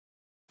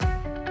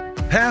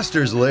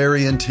Pastors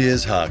Larry and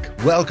Tiz Huck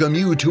welcome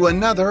you to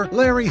another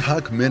Larry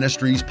Huck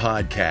Ministries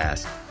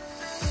podcast.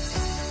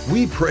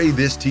 We pray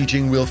this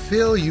teaching will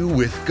fill you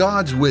with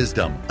God's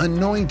wisdom,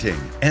 anointing,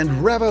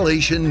 and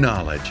revelation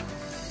knowledge.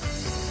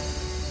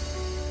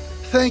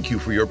 Thank you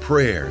for your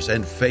prayers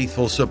and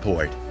faithful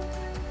support.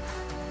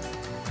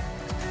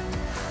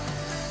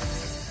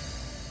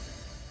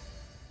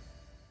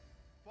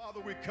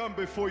 Father, we come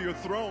before your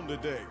throne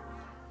today.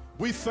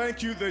 We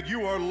thank you that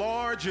you are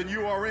large and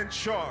you are in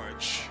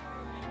charge.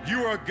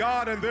 You are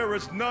God and there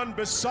is none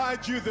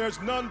beside you,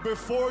 there's none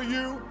before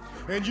you,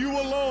 and you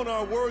alone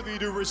are worthy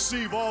to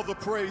receive all the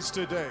praise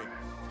today.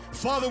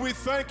 Father, we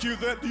thank you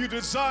that you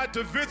decide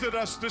to visit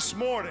us this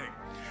morning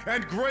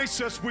and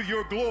grace us with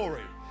your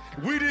glory.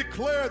 We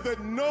declare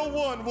that no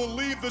one will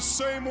leave the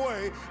same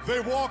way they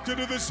walked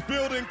into this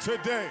building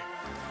today.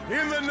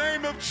 In the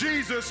name of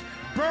Jesus,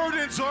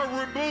 burdens are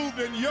removed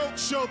and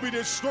yokes shall be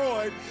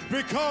destroyed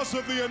because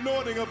of the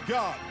anointing of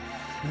God.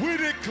 We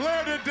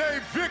declare today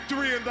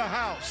victory in the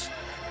house,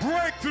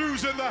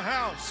 breakthroughs in the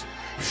house,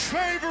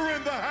 favor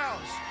in the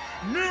house,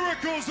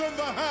 miracles in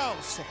the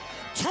house,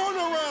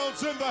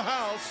 turnarounds in the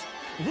house.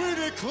 We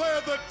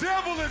declare the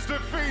devil is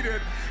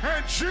defeated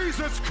and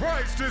Jesus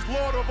Christ is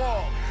Lord of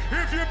all.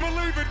 If you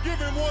believe it, give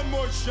him one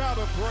more shout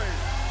of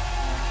praise.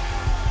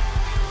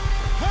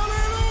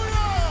 Hallelujah!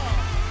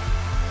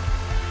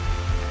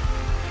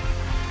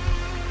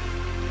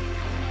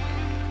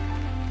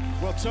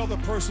 Well, tell the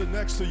person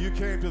next to you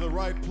came to the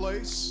right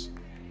place,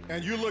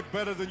 and you look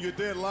better than you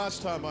did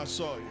last time I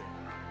saw you.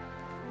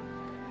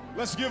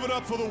 Let's give it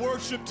up for the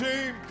worship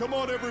team. Come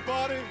on,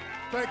 everybody.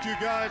 Thank you,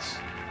 guys.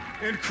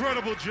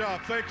 Incredible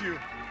job. Thank you.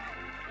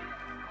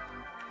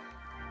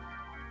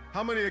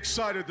 How many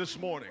excited this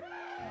morning?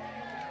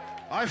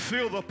 I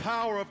feel the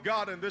power of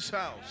God in this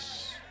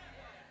house.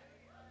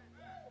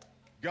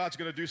 God's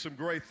going to do some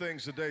great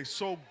things today.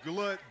 So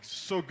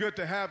good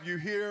to have you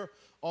here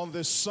on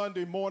this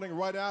Sunday morning,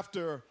 right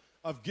after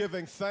of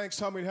giving thanks.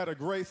 How many had a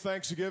great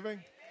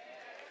Thanksgiving?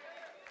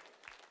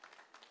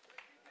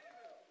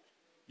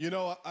 You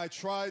know, I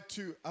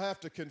have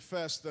to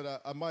confess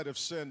that I might have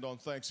sinned on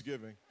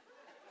Thanksgiving.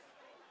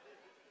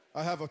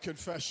 I have a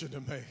confession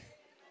to make.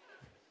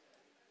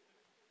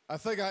 I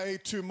think I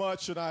ate too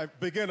much and I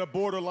began to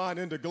borderline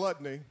into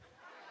gluttony.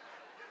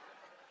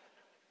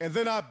 And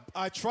then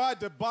I tried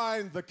to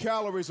bind the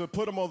calories and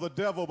put them on the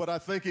devil, but I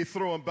think he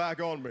threw them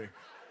back on me.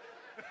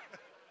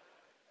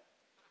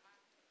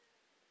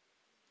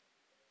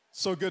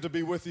 So good to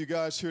be with you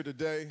guys here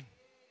today.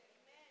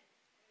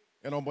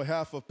 And on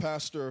behalf of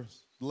Pastor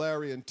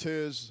Larry and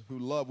Tiz,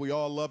 we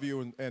all love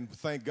you and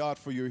thank God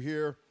for you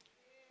here,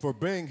 for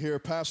being here.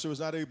 Pastor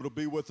is not able to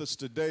be with us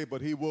today,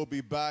 but he will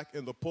be back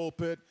in the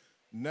pulpit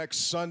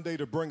next Sunday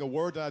to bring a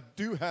word. I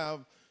do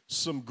have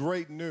some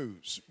great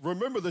news.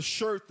 Remember the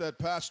shirt that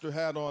Pastor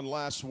had on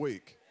last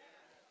week?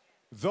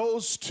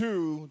 Those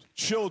two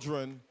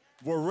children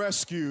were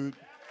rescued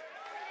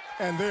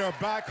and they are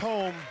back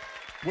home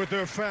with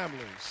their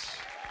families.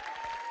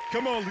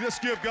 Come on, let's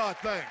give God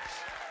thanks.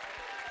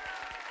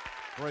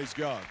 Praise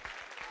God.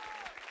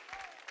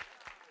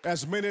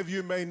 As many of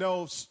you may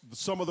know,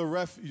 some of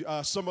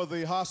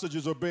the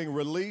hostages are being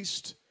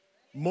released.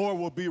 More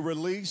will be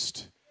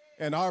released.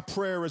 And our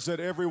prayer is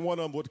that every one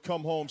of them would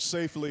come home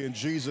safely in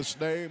Jesus'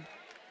 name.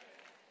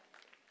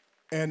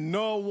 And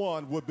no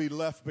one would be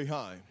left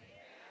behind.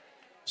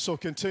 So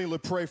continue to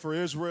pray for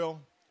Israel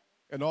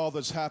and all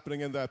that's happening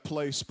in that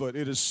place. But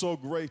it is so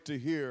great to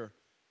hear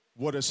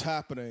what is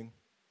happening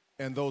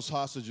and those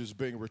hostages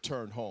being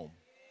returned home.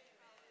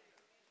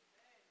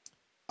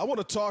 I want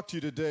to talk to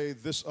you today,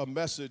 a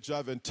message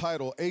I've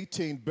entitled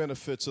 18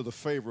 Benefits of the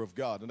Favor of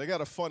God. And I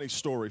got a funny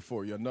story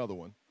for you, another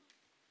one.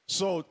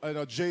 So I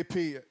know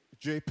JP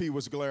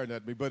was glaring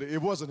at me, but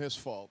it wasn't his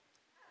fault.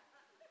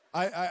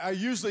 I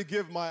usually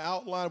give my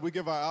outline, we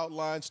give our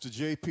outlines to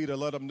JP to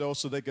let them know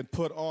so they can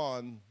put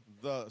on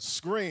the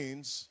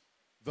screens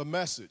the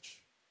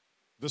message,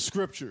 the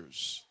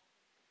scriptures,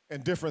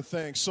 and different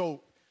things.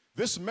 So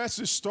this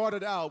message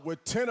started out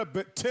with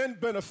 10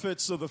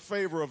 benefits of the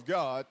favor of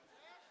God,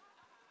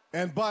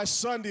 and by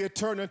Sunday it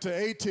turned into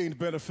 18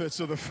 benefits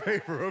of the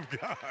favor of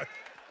God.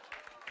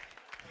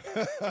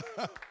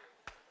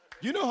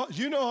 You know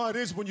how it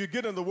is when you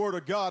get in the Word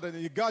of God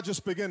and God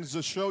just begins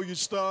to show you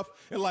stuff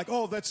and like,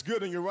 oh, that's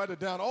good, and you write it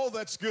down. Oh,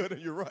 that's good,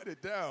 and you write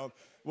it down.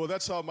 Well,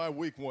 that's how my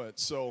week went.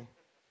 So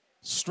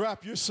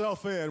strap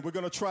yourself in. We're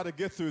going to try to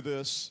get through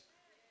this,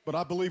 but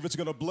I believe it's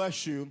going to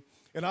bless you.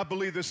 And I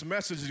believe this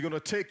message is going to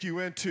take you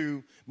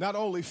into not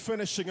only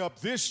finishing up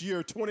this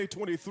year,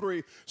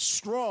 2023,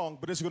 strong,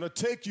 but it's going to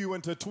take you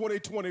into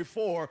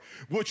 2024,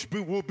 which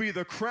will be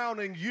the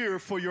crowning year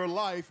for your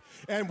life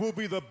and will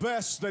be the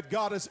best that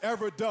God has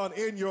ever done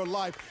in your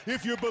life.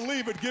 If you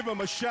believe it, give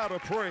him a shout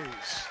of praise.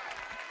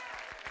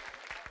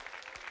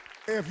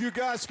 If you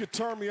guys could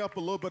turn me up a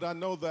little bit, I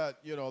know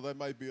that, that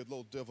might be a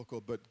little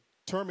difficult, but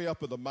turn me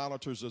up in the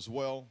monitors as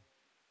well.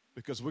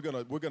 Because we're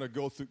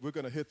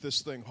gonna hit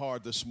this thing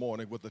hard this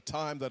morning with the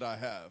time that I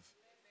have.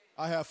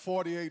 I have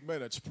 48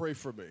 minutes. Pray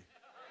for me.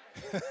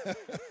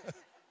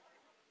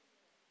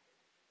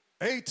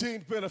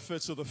 18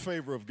 benefits of the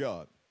favor of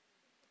God.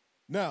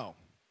 Now,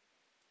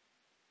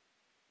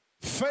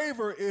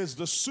 favor is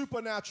the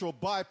supernatural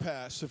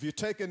bypass. If you're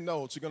taking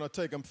notes, you're going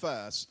to take them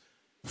fast.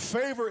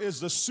 Favor is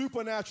the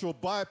supernatural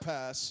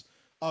bypass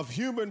of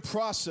human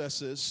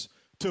processes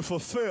to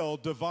fulfill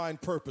divine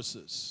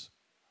purposes.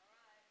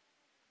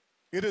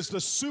 It is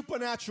the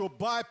supernatural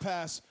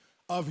bypass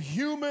of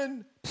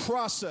human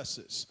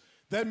processes.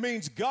 That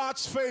means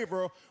God's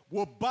favor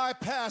will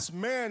bypass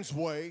man's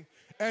way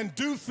and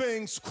do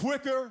things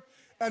quicker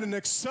at an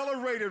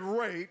accelerated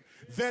rate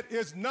that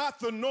is not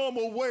the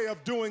normal way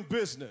of doing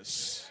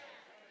business.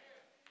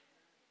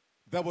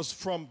 That was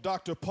from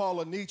Dr.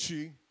 Paula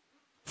Nietzsche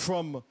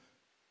from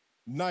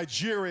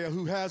Nigeria,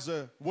 who has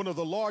one of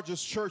the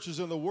largest churches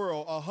in the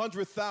world,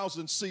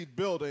 100,000 seat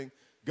building.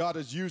 God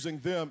is using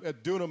them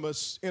at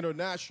Dunamis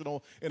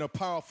International in a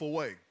powerful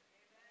way.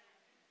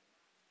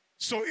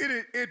 So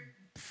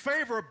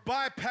favor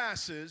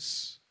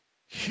bypasses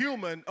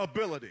human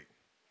ability.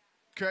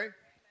 Okay?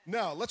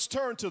 Now, let's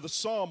turn to the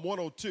Psalm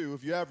 102,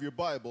 if you have your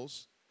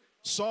Bibles.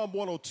 Psalm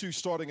 102,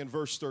 starting in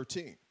verse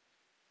 13.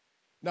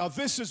 Now,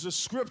 this is a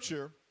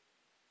scripture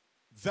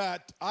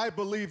that I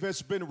believe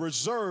has been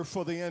reserved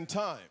for the end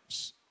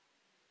times.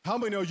 How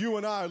many of you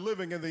and I are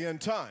living in the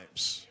end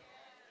times?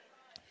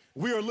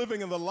 We are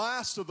living in the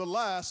last of the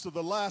last of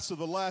the last of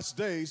the last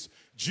days.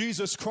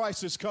 Jesus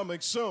Christ is coming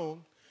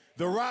soon.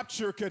 The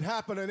rapture could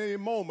happen at any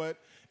moment,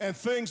 and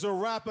things are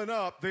wrapping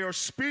up. They are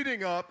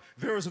speeding up.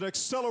 There is an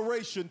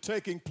acceleration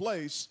taking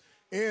place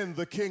in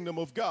the kingdom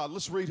of God.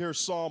 Let's read here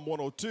Psalm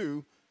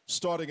 102,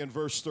 starting in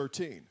verse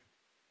 13.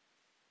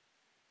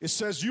 It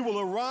says, "You will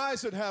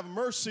arise and have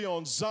mercy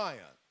on Zion,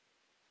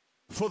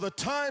 for the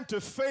time to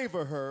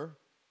favor her,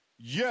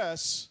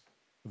 yes,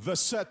 the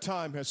set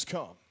time has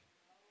come."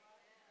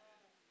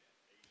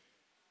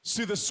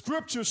 See, the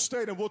scriptures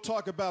state, and we'll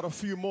talk about a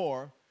few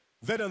more,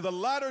 that in the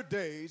latter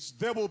days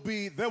there will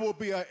be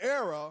an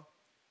era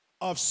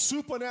of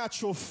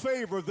supernatural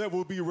favor that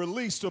will be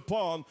released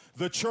upon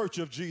the church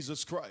of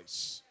Jesus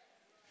Christ.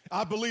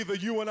 I believe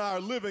that you and I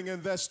are living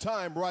in this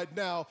time right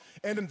now,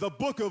 and in the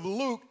book of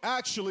Luke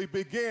actually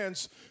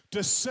begins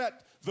to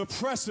set the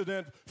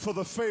precedent for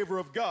the favor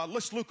of God.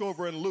 Let's look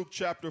over in Luke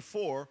chapter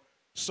 4,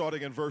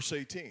 starting in verse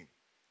 18.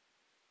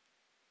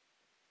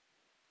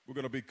 We're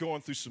going to be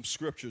going through some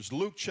scriptures.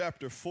 Luke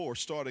chapter 4,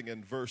 starting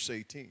in verse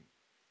 18.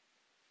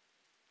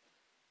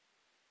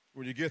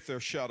 When you get there,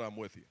 shout, "I'm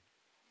with you."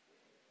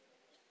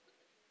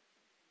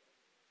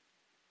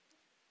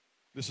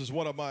 This is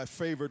one of my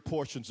favorite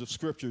portions of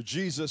Scripture.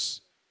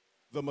 Jesus,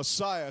 the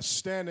Messiah,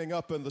 standing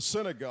up in the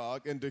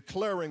synagogue and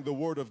declaring the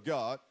Word of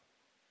God.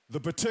 The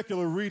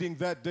particular reading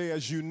that day,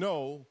 as you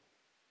know,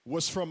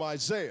 was from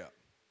Isaiah.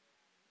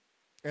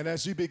 And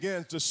as he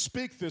began to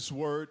speak this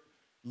word,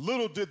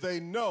 little did they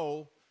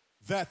know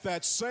that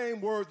that same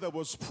word that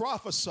was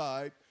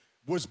prophesied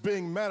was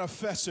being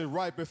manifested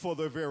right before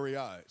their very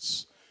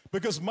eyes.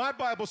 Because my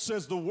Bible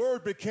says the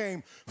Word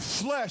became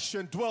flesh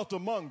and dwelt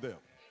among them.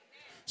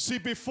 See,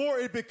 before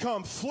it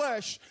becomes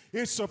flesh,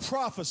 it's a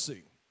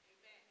prophecy.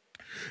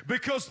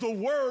 Because the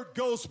Word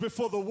goes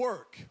before the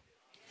work.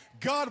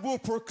 God will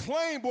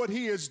proclaim what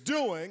He is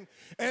doing,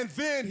 and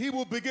then He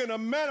will begin to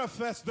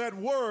manifest that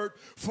Word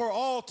for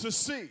all to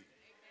see.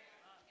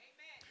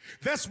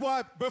 That's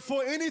why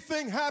before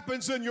anything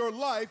happens in your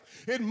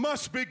life, it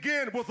must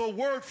begin with a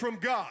word from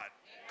God.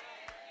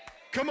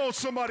 Come on,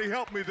 somebody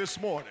help me this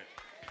morning.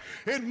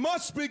 It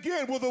must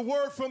begin with a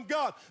word from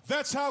God.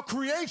 That's how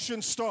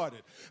creation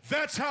started.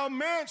 That's how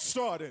man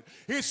started.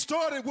 It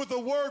started with a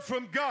word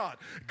from God.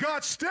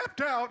 God stepped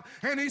out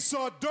and He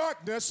saw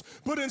darkness,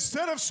 but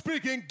instead of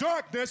speaking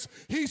darkness,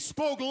 He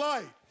spoke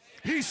light.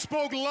 He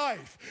spoke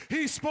life.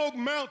 He spoke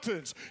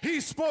mountains.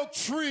 He spoke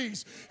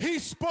trees. He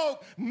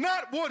spoke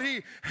not what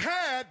He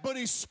had, but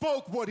He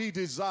spoke what He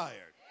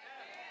desired.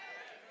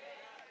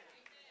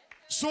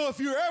 So if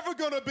you're ever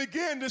going to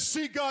begin to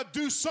see God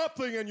do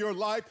something in your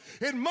life,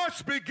 it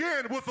must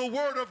begin with the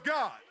Word of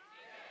God.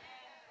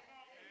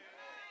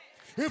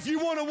 If you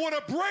want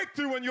a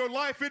breakthrough in your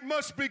life, it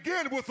must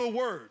begin with a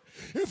word.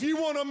 If you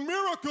want a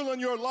miracle in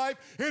your life,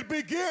 it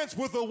begins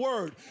with a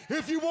word.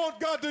 If you want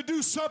God to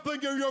do something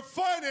in your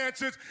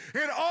finances,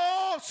 it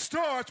all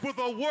starts with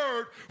a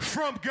word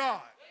from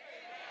God.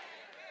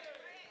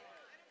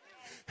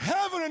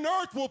 Heaven and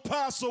earth will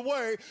pass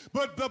away,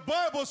 but the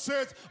Bible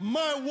says,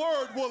 my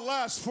word will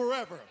last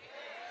forever.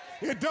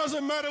 It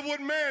doesn't matter what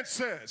man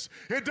says.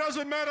 It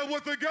doesn't matter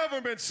what the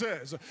government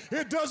says.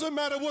 It doesn't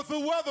matter what the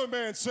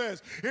weatherman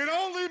says. It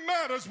only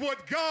matters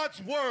what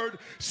God's word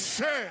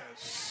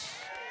says.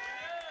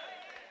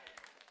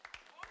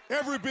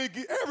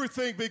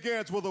 Everything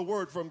begins with a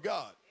word from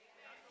God.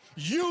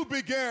 You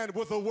began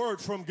with a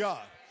word from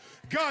God.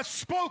 God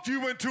spoke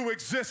you into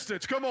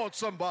existence. Come on,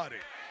 somebody.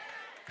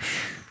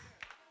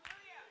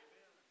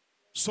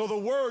 So the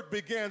word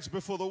begins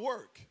before the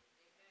work.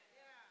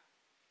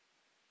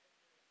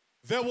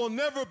 There will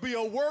never be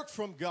a work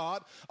from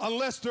God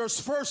unless there's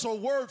first a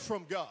word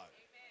from God.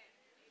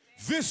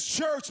 This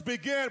church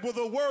began with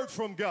a word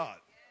from God.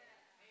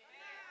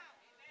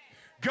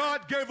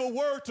 God gave a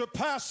word to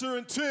Pastor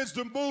and Tiz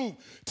to move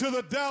to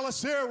the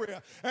Dallas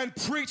area and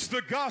preach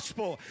the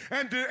gospel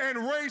and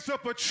raise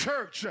up a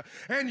church.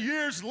 And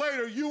years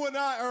later, you and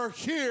I are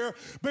here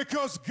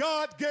because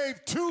God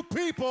gave two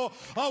people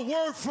a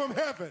word from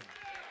heaven.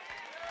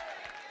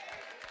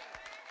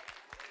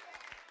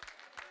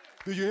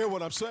 Do you hear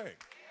what I'm saying?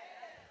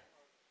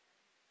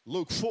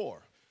 Luke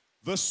 4.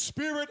 The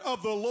Spirit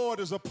of the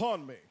Lord is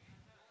upon me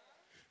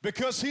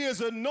because he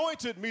has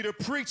anointed me to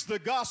preach the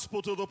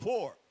gospel to the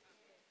poor.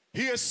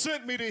 He has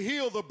sent me to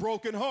heal the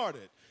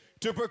brokenhearted,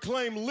 to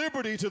proclaim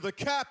liberty to the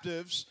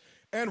captives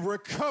and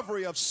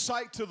recovery of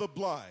sight to the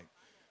blind,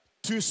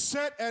 to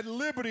set at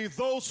liberty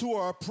those who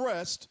are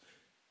oppressed,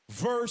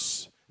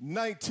 verse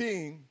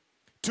 19,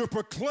 to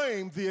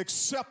proclaim the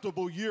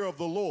acceptable year of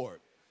the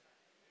Lord.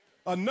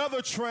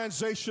 Another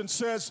translation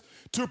says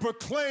to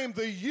proclaim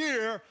the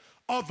year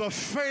of the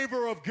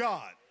favor of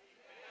God.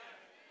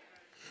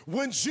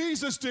 When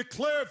Jesus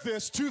declared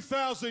this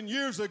 2,000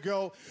 years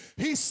ago,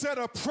 he set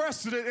a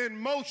precedent in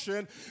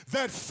motion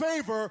that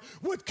favor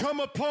would come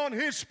upon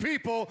his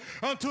people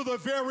until the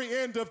very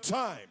end of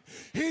time.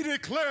 He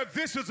declared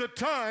this is a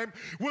time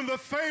when the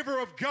favor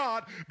of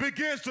God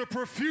begins to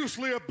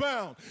profusely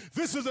abound.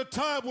 This is a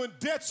time when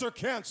debts are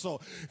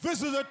canceled.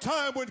 This is a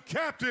time when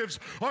captives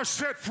are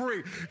set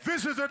free.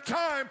 This is a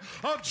time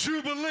of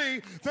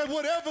jubilee that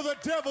whatever the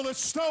devil has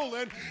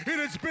stolen, it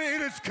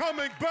is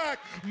coming back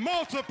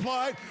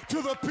multiplied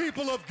to the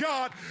people of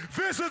God.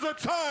 This is a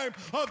time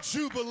of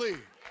jubilee.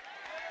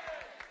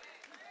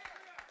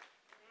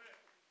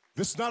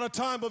 This is not a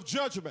time of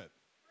judgment.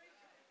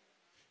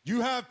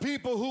 You have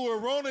people who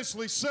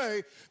erroneously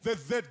say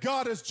that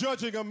God is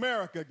judging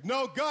America.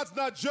 No, God's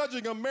not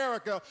judging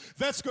America.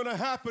 That's going to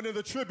happen in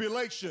the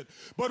tribulation.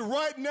 But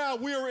right now,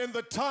 we are in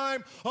the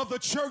time of the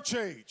church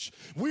age.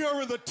 We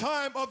are in the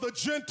time of the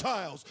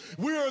Gentiles.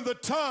 We are in the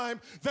time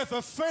that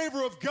the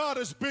favor of God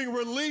is being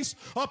released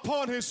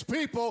upon his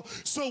people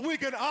so we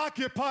can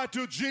occupy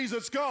till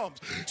Jesus comes,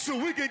 so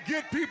we can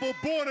get people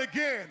born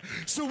again,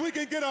 so we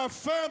can get our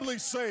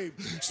families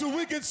saved, so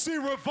we can see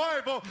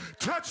revival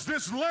touch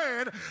this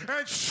land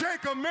and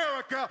shake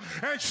America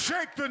and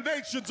shake the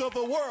nations of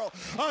the world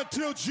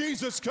until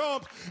Jesus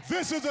comes.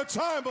 This is a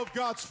time of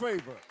God's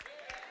favor.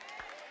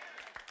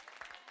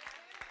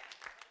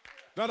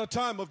 Not a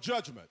time of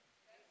judgment.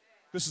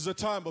 This is a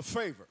time of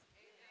favor.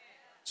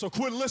 So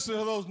quit listening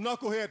to those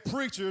knucklehead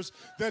preachers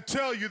that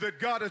tell you that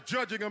God is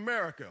judging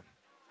America.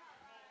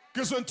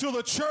 Because until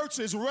the church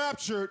is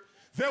raptured,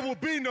 there will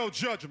be no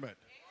judgment.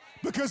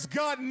 Because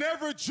God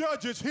never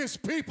judges his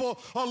people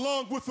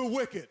along with the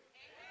wicked.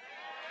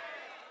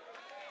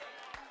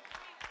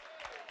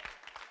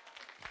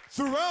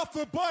 Throughout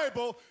the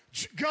Bible,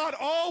 God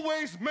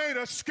always made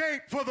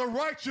escape for the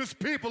righteous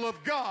people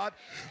of God.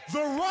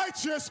 The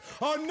righteous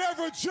are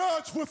never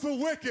judged with the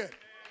wicked.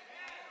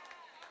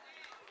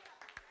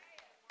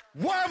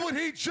 Why would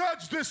he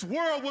judge this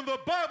world when the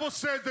Bible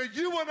says that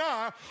you and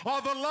I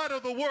are the light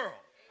of the world?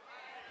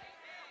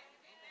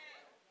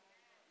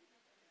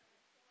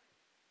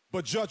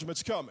 But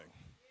judgment's coming.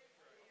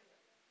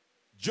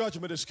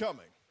 Judgment is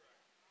coming.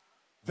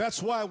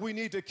 That's why we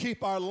need to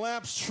keep our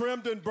lamps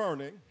trimmed and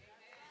burning.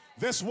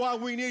 That's why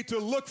we need to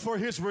look for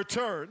his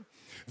return.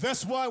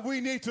 That's why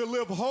we need to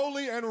live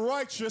holy and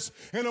righteous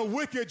in a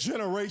wicked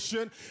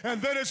generation.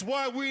 And that is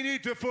why we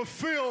need to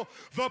fulfill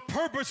the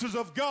purposes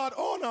of God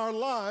on our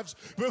lives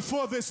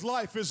before this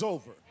life is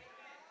over.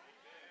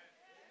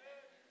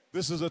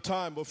 This is a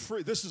time of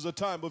this is a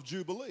time of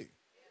jubilee.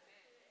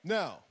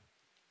 Now,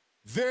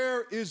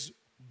 there is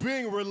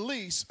being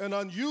released an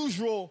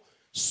unusual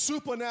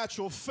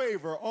supernatural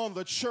favor on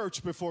the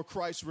church before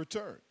Christ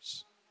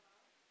returns.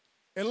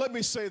 And let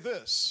me say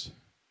this,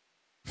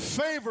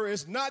 favor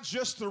is not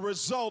just the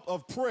result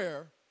of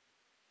prayer,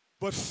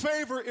 but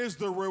favor is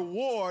the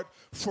reward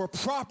for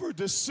proper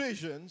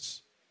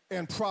decisions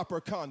and proper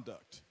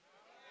conduct.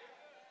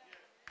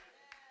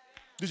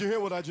 Did you hear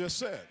what I just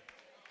said?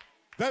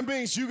 That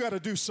means you got to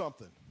do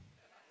something.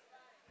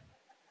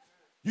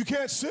 You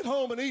can't sit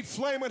home and eat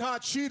flaming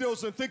hot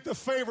Cheetos and think the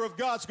favor of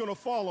God's going to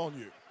fall on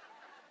you.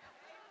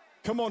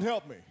 Come on,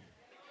 help me.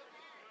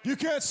 You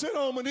can't sit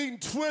home and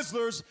eat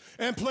Twizzlers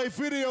and play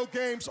video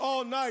games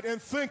all night and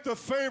think the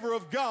favor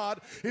of God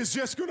is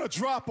just going to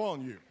drop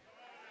on you.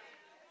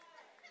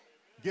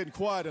 Getting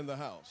quiet in the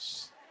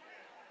house.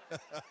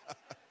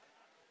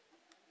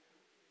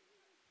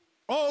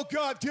 Oh,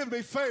 God, give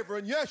me favor.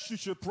 And yes, you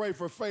should pray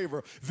for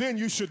favor. Then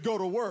you should go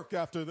to work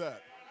after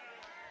that.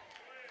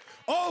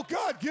 Oh,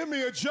 God, give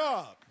me a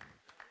job.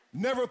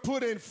 Never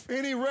put in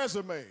any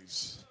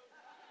resumes.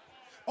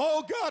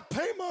 Oh, God,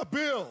 pay my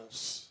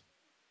bills.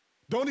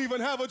 Don't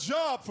even have a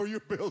job for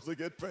your bills to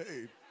get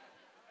paid.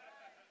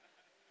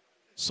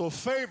 So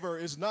favor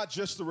is not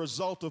just the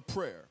result of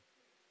prayer,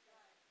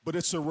 but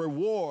it's a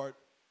reward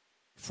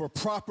for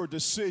proper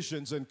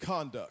decisions and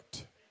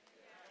conduct.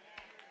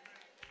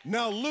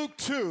 Now, Luke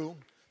 2,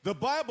 the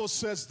Bible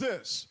says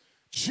this: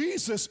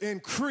 Jesus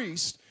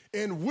increased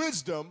in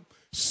wisdom,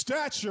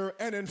 stature,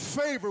 and in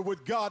favor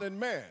with God and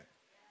man.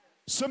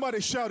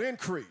 Somebody shout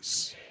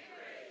increase.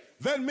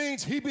 That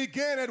means he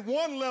began at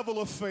one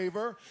level of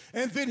favor,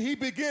 and then he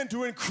began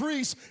to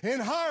increase in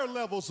higher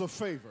levels of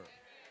favor.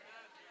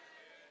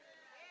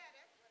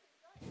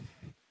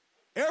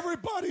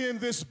 Everybody in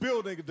this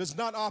building does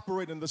not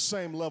operate in the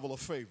same level of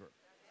favor.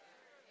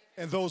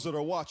 And those that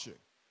are watching,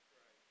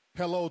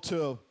 hello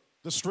to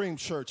the Stream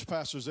Church,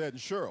 Pastors Ed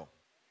and Cheryl.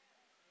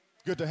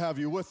 Good to have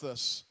you with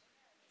us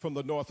from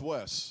the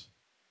Northwest.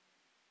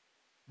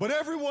 But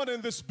everyone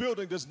in this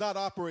building does not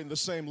operate in the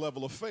same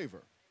level of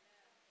favor.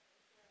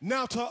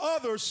 Now, to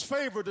others,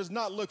 favor does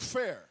not look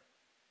fair,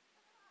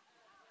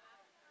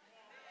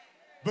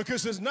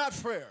 because it's not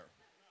fair.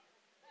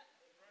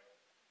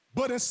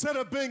 But instead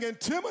of being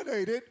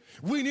intimidated,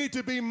 we need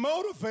to be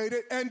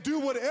motivated and do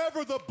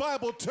whatever the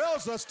Bible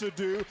tells us to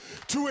do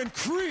to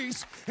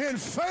increase in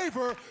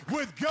favor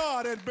with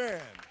God and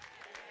man.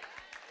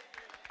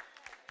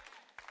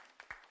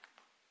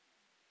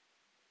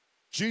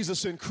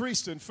 Jesus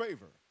increased in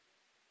favor.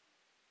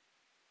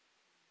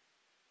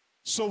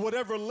 So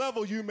whatever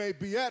level you may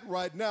be at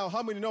right now,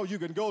 how many know you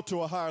can go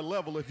to a higher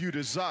level if you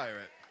desire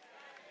it?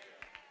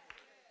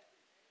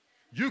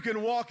 You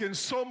can walk in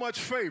so much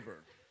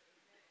favor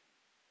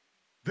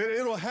that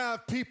it'll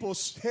have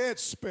people's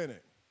heads spinning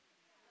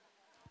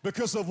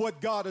because of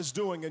what God is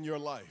doing in your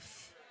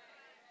life.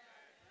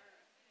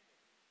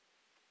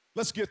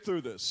 Let's get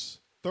through this.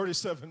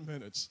 37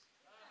 minutes.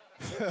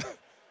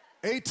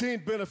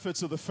 18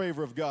 benefits of the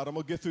favor of God. I'm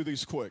going to get through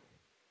these quick.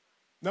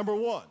 Number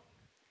one,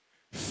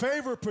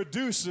 favor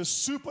produces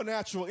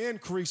supernatural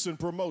increase in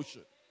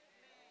promotion.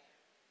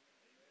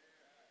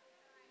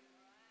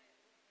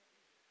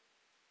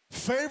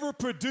 Favor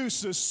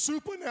produces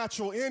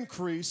supernatural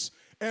increase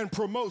and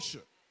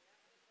promotion.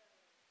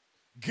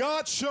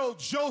 God showed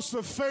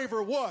Joseph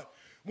favor what?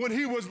 When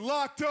he was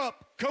locked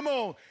up, come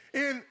on,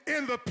 in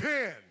the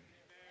pen.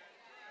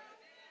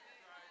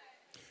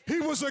 He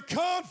was a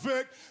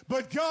convict,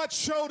 but God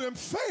showed him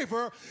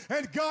favor,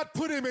 and God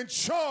put him in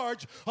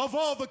charge of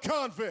all the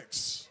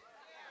convicts.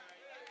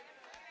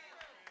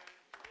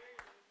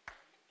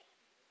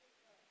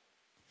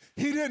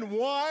 He didn't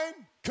whine.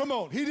 Come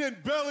on. He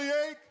didn't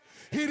bellyache.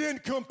 He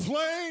didn't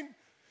complain.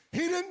 He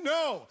didn't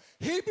know.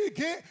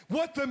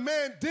 What the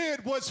man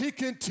did was he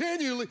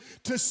continually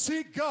to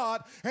seek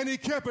God, and he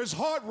kept his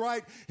heart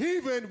right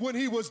even when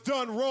he was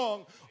done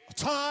wrong,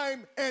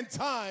 time and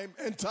time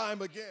and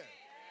time again.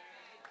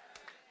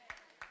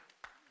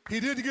 He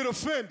didn't get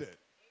offended.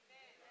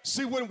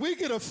 See, when we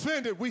get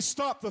offended, we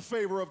stop the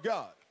favor of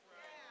God.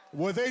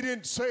 Well, they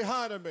didn't say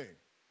hi to me.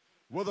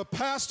 Well, the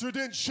pastor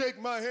didn't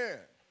shake my hand.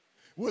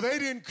 Well, they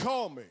didn't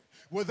call me.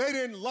 Well, they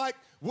didn't like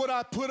what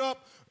I put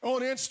up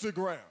on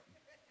Instagram.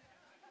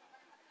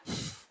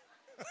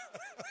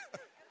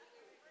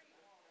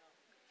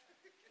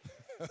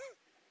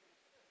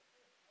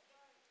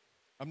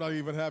 I'm not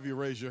even have you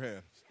raise your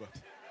hands, but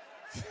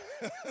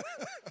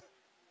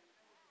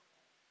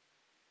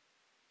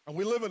and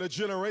we live in a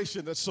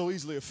generation that's so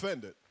easily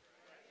offended.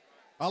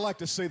 I like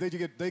to say they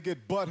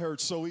get butthurt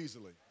so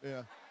easily.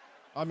 Yeah,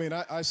 I mean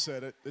I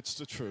said it. It's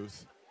the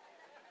truth.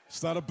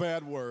 It's not a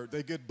bad word.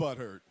 They get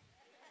butthurt.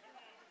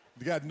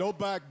 They got no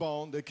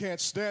backbone. They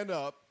can't stand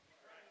up.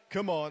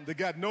 Come on, they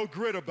got no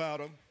grit about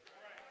them.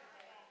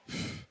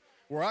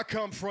 Where I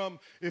come from,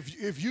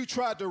 if you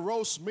tried to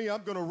roast me,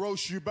 I'm going to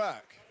roast you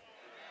back.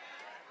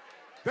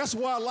 That's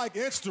why I like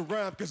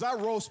Instagram, because I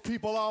roast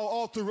people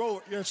all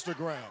through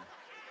Instagram.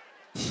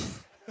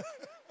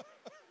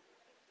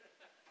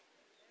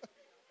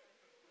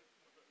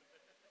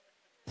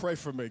 Pray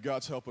for me.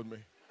 God's helping me.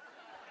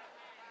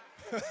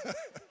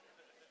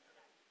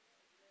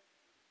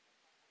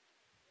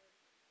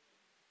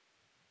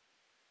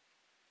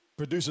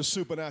 Produces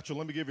supernatural.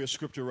 Let me give you a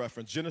scripture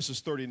reference. Genesis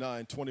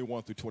 39,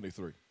 21 through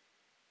 23.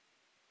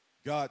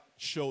 God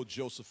showed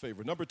Joseph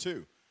favor. Number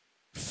two,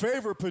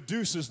 favor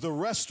produces the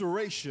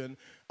restoration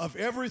of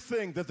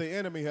everything that the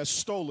enemy has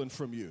stolen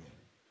from you.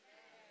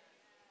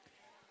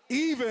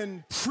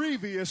 Even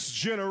previous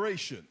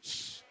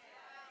generations.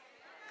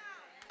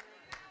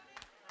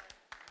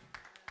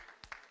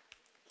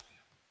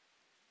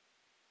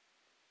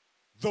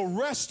 The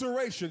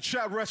restoration,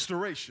 shout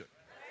restoration.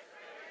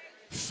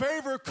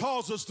 Favor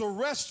causes the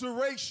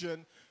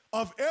restoration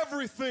of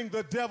everything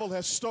the devil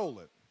has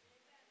stolen.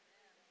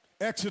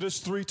 Exodus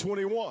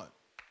 3:21.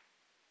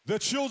 The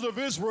children of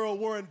Israel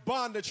were in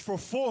bondage for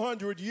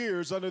 400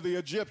 years under the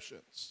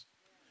Egyptians.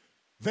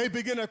 They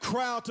began to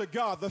cry out to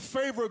God. The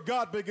favor of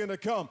God began to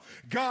come.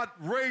 God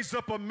raised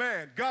up a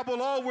man. God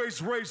will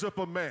always raise up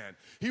a man.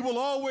 He will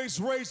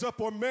always raise up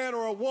a man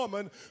or a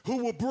woman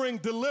who will bring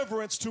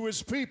deliverance to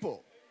his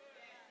people.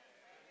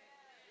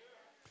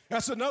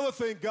 That's another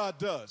thing God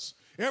does.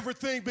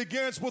 Everything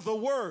begins with a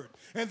word,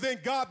 and then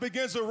God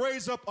begins to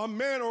raise up a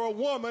man or a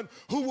woman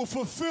who will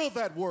fulfill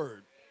that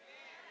word.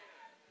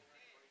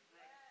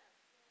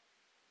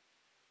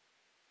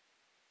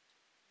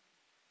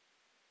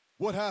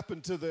 What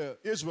happened to the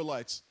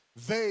Israelites?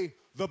 The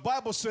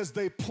Bible says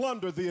they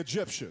plundered the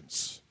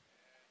Egyptians.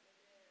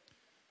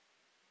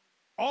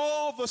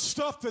 all the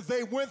stuff that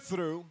they went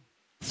through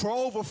for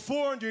over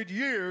 400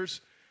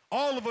 years,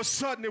 all of a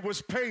sudden it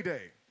was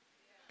payday.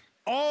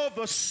 All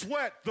the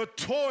sweat, the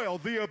toil,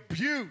 the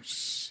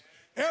abuse,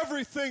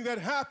 everything that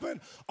happened,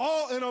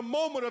 all in a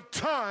moment of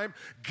time,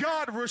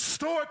 God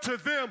restored to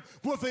them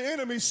what the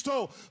enemy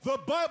stole. The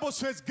Bible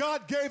says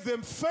God gave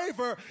them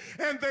favor,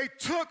 and they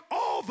took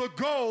all the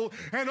gold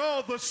and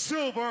all the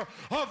silver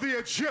of the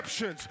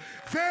Egyptians.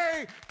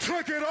 They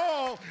took it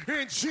all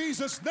in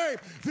Jesus' name.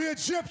 The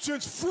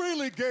Egyptians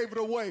freely gave it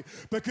away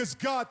because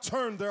God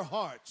turned their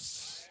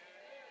hearts.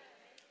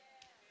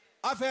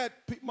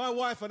 My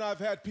wife and I have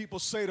had people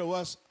say to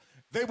us,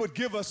 they would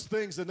give us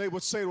things and they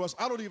would say to us,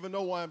 I don't even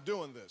know why I'm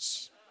doing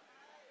this.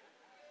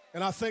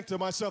 And I think to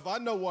myself, I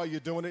know why you're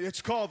doing it.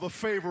 It's called the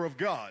favor of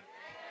God.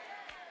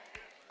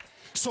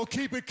 So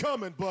keep it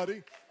coming,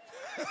 buddy.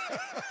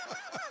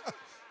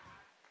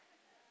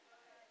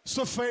 It's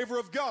the favor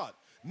of God.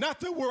 Not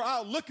that we're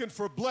out looking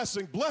for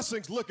blessing.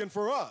 Blessing's looking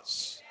for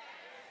us.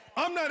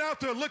 I'm not out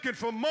there looking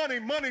for money.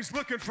 Money's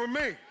looking for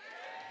me.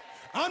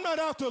 I'm not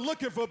out there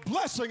looking for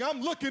blessing.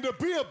 I'm looking to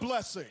be a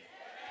blessing.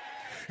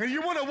 And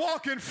you want to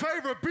walk in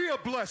favor, be a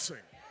blessing.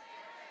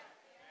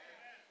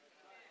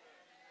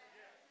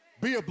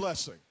 Be a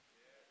blessing.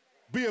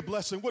 Be a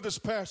blessing. What does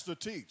Pastor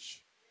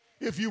teach?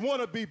 If you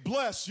want to be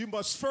blessed, you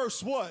must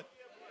first what?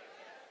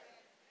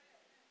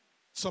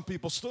 Some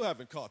people still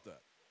haven't caught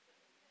that.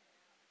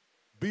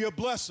 Be a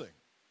blessing.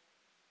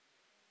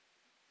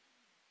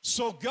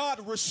 So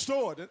God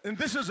restored, and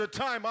this is a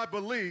time I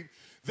believe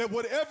that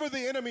whatever the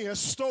enemy has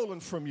stolen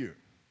from you,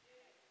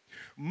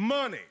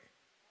 money,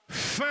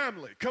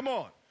 family, come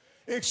on,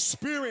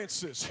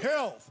 experiences,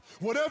 health,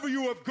 whatever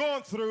you have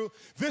gone through,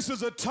 this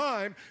is a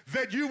time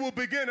that you will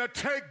begin to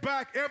take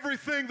back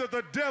everything that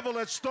the devil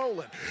has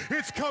stolen.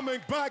 It's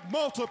coming back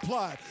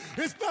multiplied.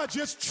 It's not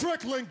just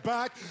trickling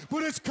back,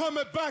 but it's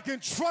coming back in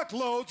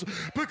truckloads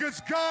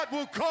because God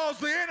will cause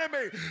the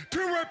enemy to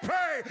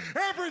repay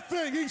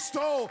everything he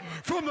stole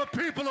from the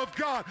people of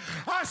God.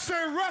 I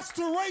say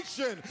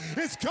restoration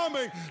is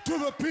coming to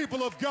the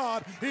people of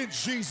God in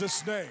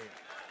Jesus' name.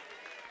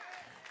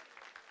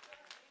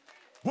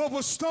 What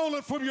was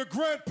stolen from your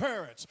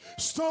grandparents,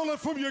 stolen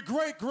from your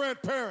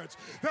great-grandparents,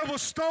 that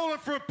was stolen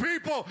from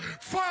people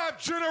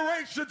 5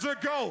 generations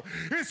ago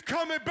is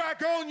coming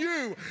back on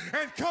you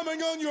and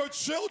coming on your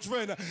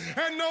children.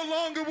 And no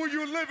longer will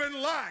you live in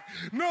lack.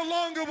 No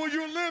longer will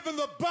you live in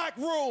the back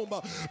room.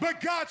 But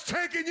God's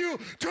taking you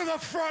to the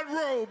front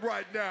room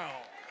right now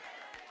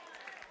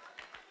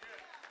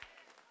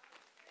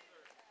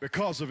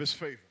because of his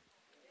favor.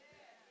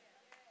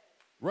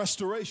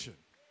 Restoration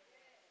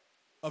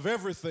of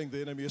everything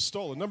the enemy has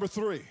stolen. Number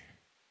 3,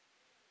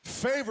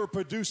 favor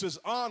produces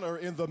honor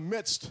in the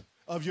midst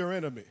of your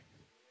enemy.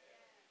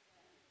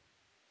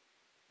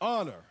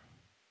 Honor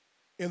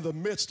in the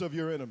midst of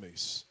your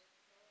enemies.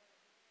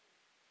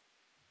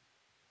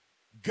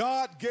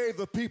 God gave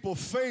the people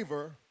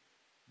favor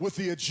with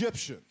the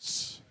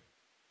Egyptians.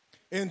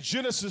 In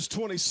Genesis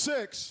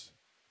 26,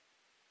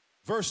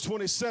 verse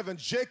 27,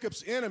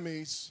 Jacob's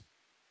enemies,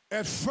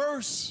 at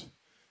first,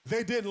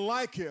 they didn't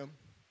like him.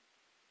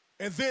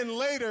 And then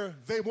later,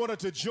 they wanted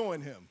to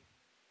join him.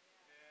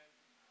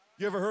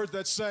 You ever heard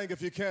that saying, if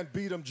you can't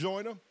beat them,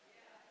 join them?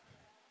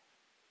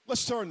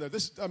 Let's turn there.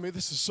 This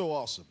is so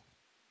awesome.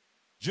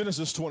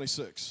 Genesis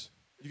 26.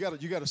 You got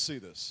to see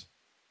this.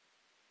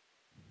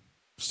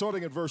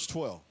 Starting at verse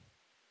 12.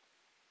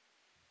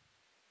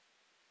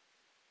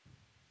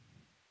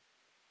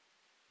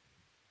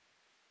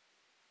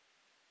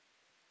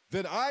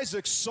 Then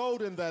Isaac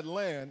sowed in that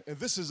land, and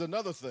this is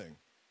another thing.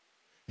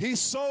 He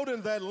sowed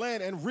in that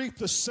land and reaped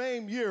the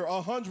same year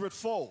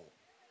 100-fold.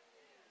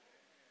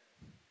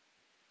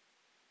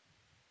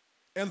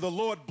 And the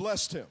Lord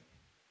blessed him.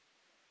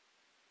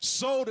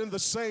 Sowed in the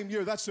same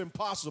year, that's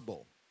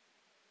impossible.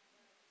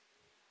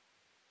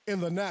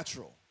 In the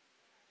natural.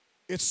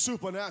 It's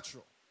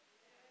supernatural.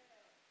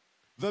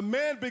 The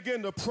man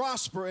began to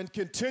prosper and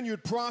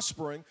continued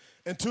prospering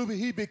until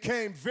he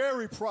became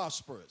very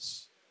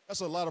prosperous.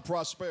 That's a lot of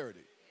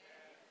prosperity.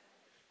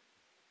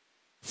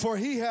 For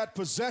he had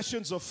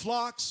possessions of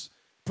flocks,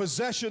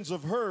 possessions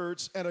of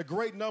herds, and a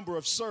great number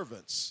of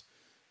servants.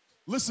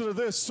 Listen to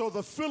this. So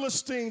the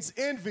Philistines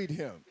envied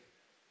him.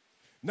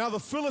 Now the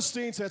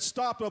Philistines had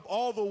stopped up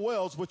all the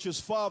wells which his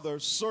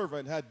father's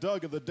servant had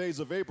dug in the days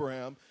of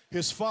Abraham,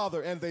 his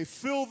father, and they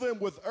filled them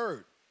with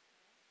earth.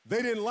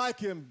 They didn't like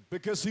him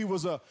because he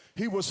was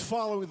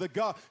following the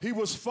God. He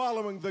was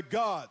following the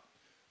God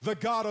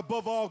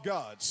above all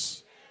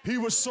gods. He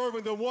was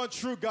serving the one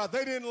true God.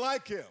 They didn't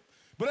like him.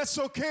 But that's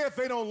okay if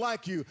they don't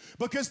like you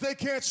because they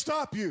can't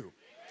stop you.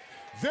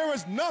 There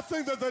is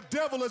nothing that the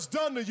devil has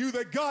done to you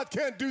that God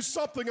can't do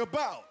something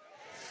about.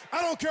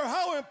 I don't care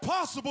how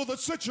impossible the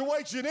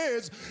situation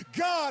is,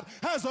 God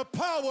has a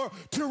power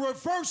to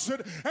reverse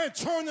it and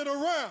turn it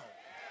around.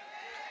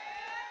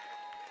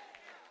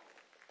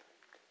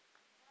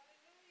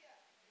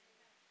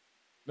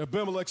 Now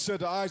Abimelech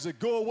said to Isaac,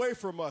 go away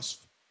from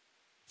us,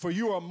 for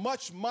you are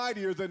much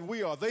mightier than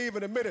we are. They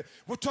even admitted,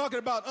 we're talking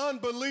about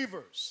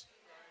unbelievers.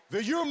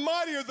 that you're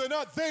mightier than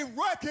us. They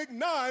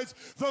recognize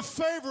the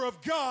favor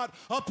of God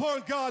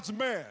upon God's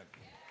man.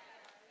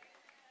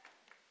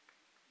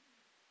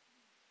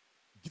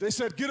 They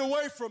said, get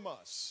away from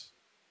us,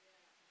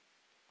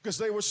 because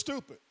they were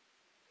stupid.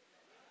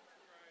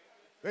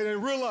 They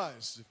didn't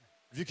realize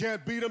if you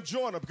can't beat them,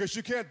 join them, because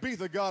you can't beat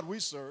the God we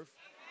serve.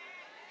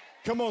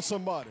 Come on,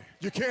 somebody.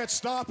 You can't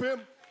stop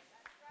him.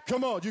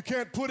 Come on, you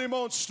can't put him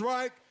on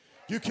strike.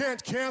 You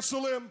can't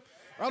cancel him.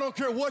 I don't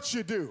care what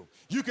you do.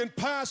 You can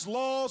pass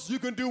laws. You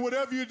can do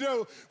whatever you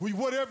do,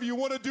 whatever you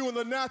want to do in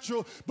the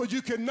natural, but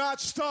you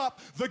cannot stop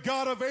the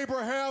God of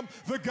Abraham,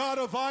 the God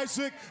of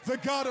Isaac, the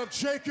God of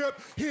Jacob.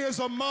 He is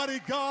a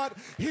mighty God.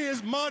 He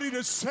is mighty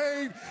to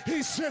save.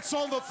 He sits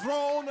on the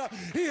throne.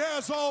 He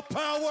has all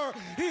power.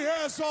 He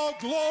has all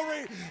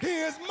glory.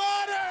 He is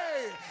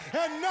mighty,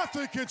 and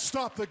nothing can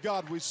stop the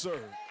God we serve.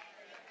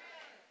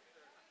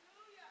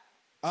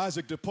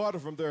 Isaac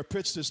departed from there,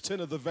 pitched his tent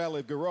in the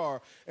valley of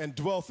Gerar, and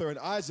dwelt there. And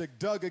Isaac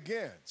dug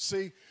again.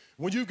 See,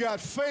 when you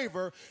got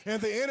favor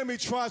and the enemy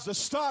tries to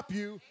stop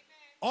you,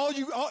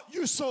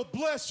 you're so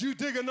blessed you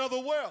dig another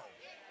well.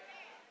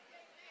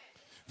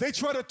 They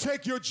try to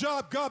take your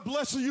job, God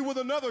blesses you with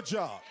another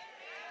job.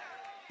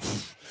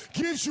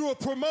 Gives you a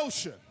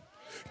promotion,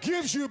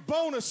 gives you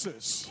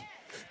bonuses,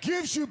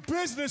 gives you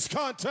business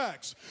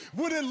contacts.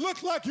 When it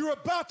looked like you're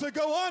about to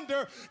go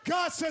under,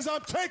 God says,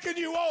 I'm taking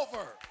you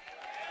over.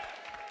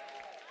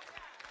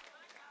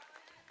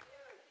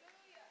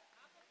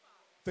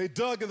 They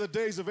dug in the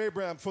days of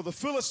Abraham, for the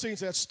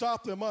Philistines had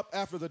stopped them up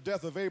after the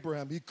death of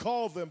Abraham. He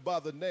called them by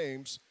the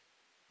names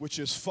which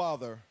his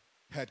father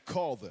had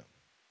called them.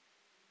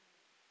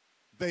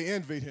 They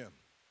envied him.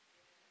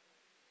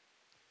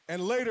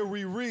 And later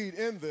we read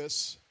in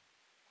this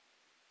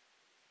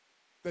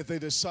that they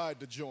decide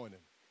to join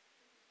him.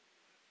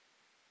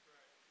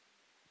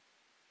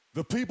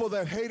 The people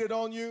that hated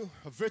on you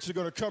are eventually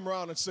going to come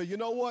around and say, you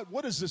know what?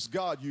 What is this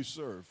God you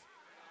serve?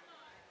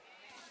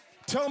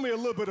 Tell me a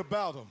little bit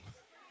about him.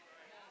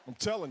 I'm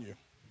telling you.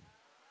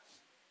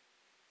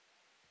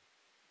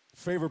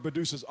 Favor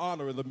produces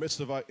honor in the midst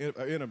of our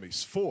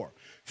enemies. 4,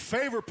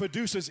 favor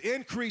produces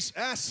increased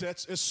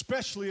assets,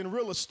 especially in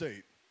real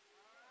estate.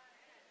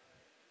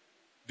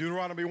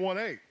 Deuteronomy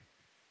 1:8.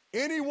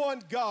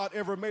 Anyone God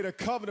ever made a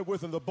covenant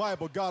with in the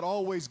Bible, God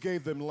always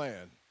gave them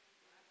land.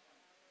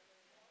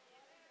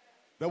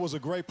 That was a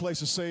great place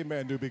to say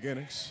amen, New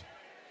Beginnings.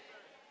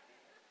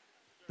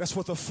 That's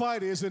what the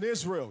fight is in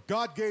Israel.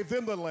 God gave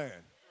them the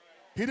land.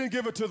 He didn't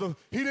give it to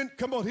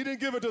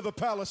the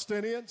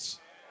Palestinians.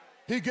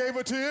 He gave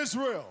it to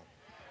Israel.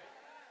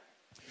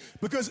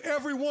 Because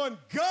everyone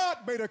God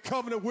made a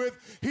covenant with,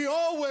 he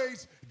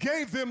always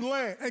gave them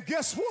land. And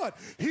guess what?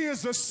 He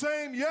is the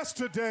same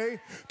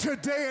yesterday,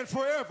 today, and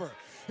forever.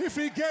 If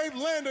he gave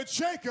land to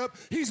Jacob,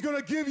 he's going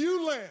to give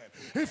you land.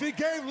 If he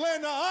gave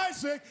land to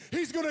Isaac,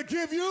 he's going to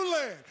give you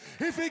land.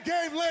 If he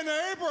gave land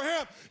to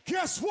Abraham,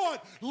 guess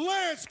what?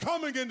 Land's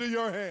coming into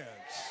your hands.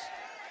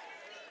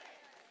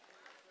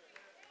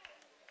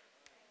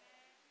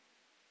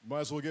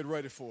 Might as well get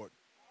ready for it.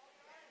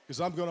 Because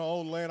I'm going to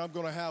own land. I'm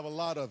going to have a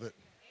lot of it.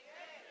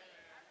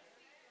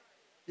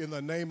 In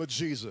the name of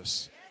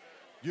Jesus.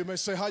 You may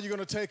say, how are you going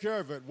to take care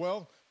of it?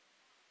 Well,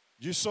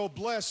 you're so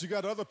blessed, you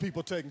got other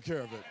people taking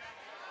care of it.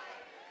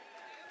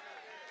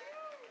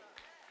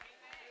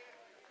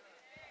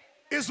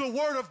 Is the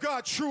word of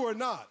God true or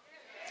not?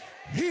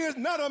 He is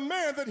not a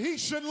man that he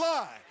should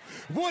lie.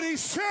 What he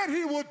said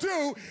he will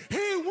do,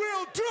 he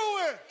will do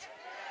it.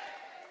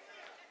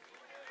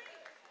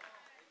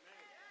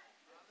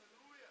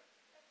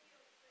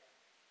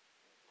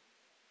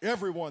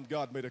 Everyone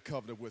God made a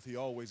covenant with, he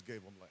always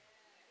gave them land.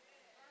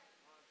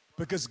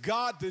 Because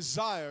God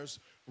desires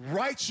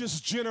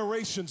righteous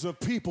generations of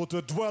people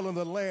to dwell in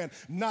the land,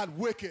 not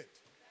wicked.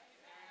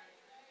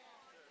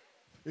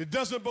 It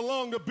doesn't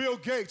belong to Bill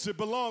Gates. It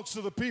belongs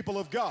to the people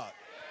of God.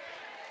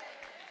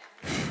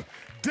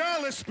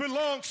 Dallas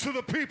belongs to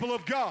the people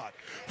of God.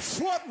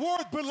 Fort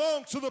Worth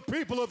belongs to the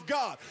people of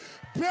God.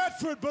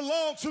 Bedford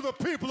belongs to the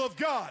people of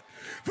God.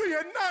 The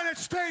United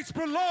States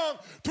belongs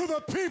to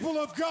the people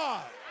of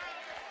God.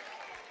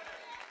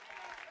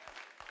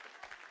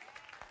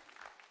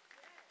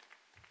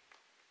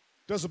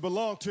 Doesn't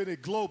belong to any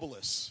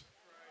globalists.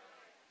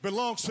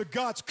 Belongs to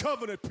God's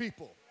covenant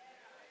people.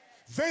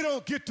 They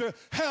don't get to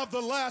have the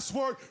last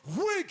word.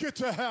 We get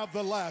to have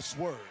the last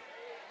word.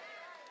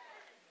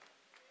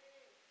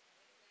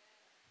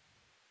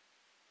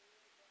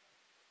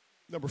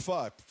 Number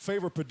 5,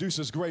 favor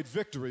produces great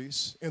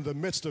victories in the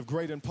midst of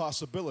great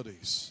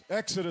impossibilities.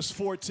 Exodus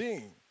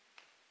 14,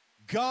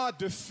 God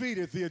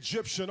defeated the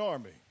Egyptian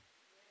army.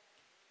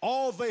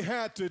 All they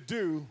had to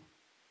do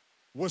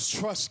was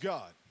trust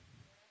God.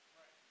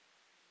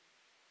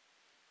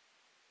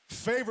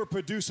 Favor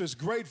produces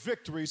great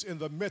victories in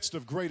the midst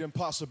of great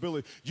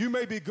impossibility. You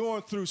may be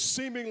going through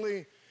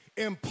seemingly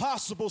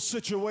impossible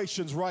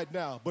situations right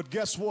now, but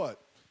guess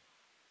what?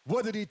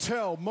 What did he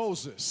tell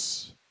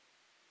Moses?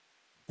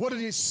 What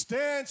did he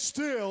stand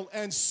still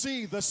and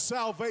see the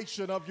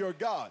salvation of your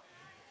God?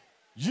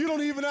 You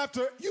don't even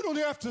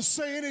have to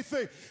say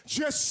anything.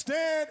 Just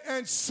stand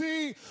and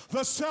see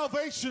the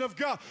salvation of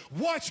God.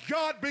 Watch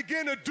God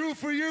begin to do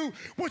for you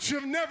what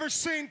you've never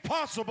seen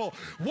possible.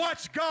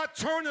 Watch God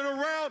turn it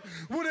around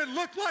when it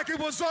looked like it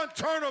was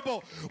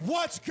unturnable.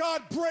 Watch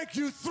God break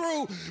you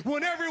through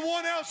when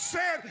everyone else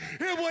said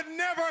it would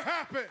never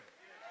happen.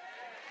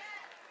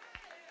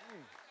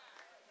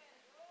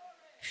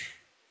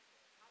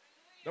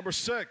 Number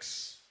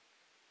 6,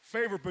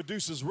 favor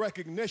produces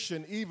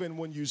recognition even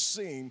when you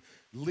seem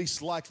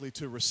least likely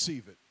to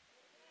receive it.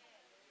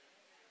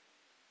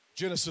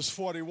 Genesis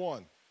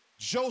 41.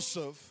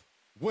 Joseph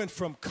went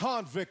from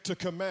convict to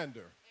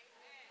commander.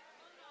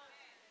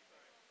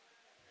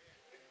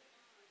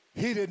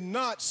 He did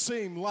not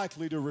seem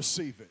likely to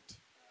receive it,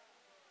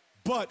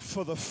 but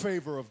for the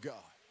favor of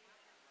God.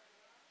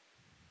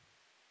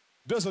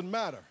 Doesn't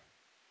matter.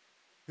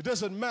 It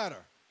doesn't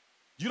matter.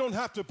 You don't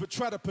have to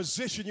try to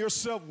position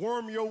yourself,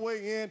 worm your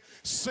way in,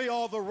 say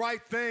all the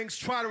right things,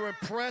 try to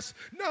impress.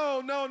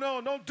 No,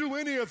 don't do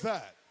any of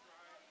that.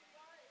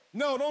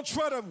 No, don't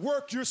try to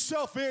work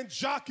yourself in,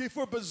 jockey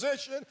for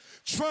position,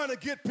 trying to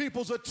get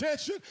people's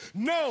attention.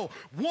 No,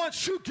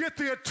 once you get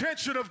the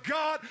attention of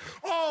God,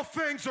 all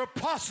things are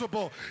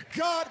possible.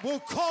 God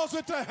will cause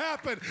it to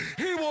happen.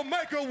 He will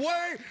make a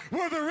way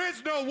where there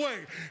is no way.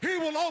 He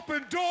will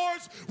open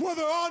doors where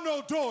there are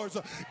no doors.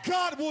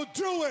 God will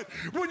do it.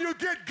 When you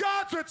get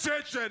God's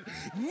attention,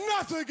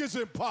 nothing is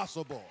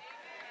impossible.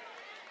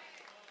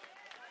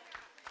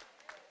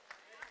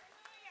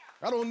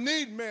 I don't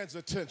need man's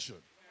attention.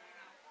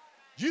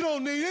 You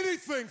don't need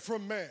anything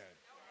from man.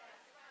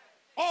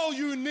 All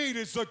you need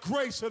is the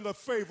grace and the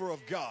favor of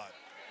God.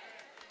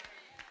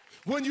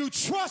 When you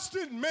trust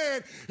in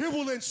man, it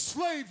will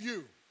enslave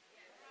you.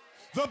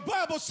 The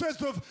Bible says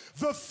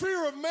the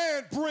fear of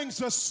man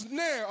brings a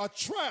snare, a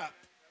trap.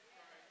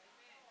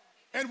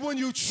 And when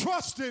you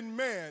trust in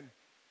man,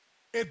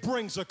 it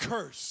brings a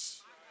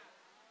curse.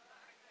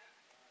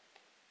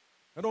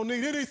 I don't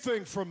need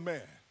anything from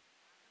man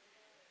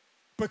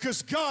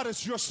because God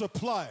is your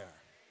supplier.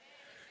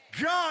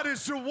 God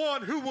is the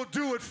one who will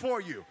do it for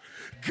you.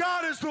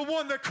 God is the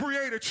one that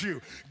created you.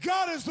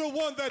 God is the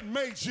one that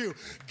made you.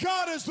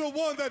 God is the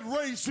one that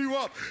raised you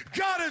up.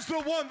 God is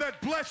the one that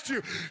blessed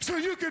you. So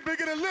you can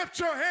begin to lift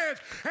your hands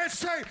and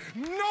say,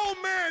 no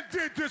man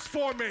did this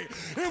for me.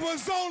 It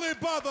was only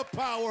by the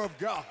power of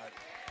God.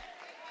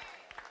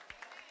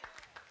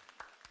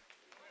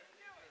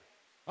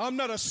 I'm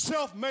not a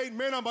self-made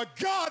man. I'm a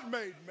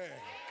God-made man.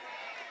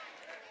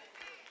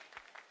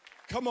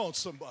 Come on,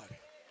 somebody.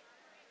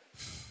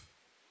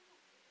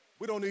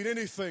 We don't need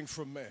anything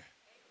from man.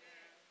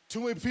 Too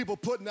many people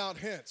putting out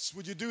hints.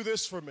 Would you do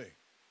this for me?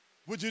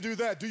 Would you do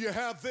that? Do you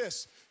have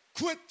this?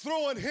 Quit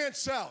throwing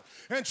hints out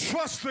and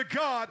trust the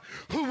God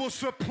who will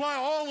supply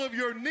all of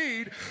your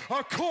need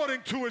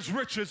according to his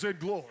riches and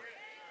glory.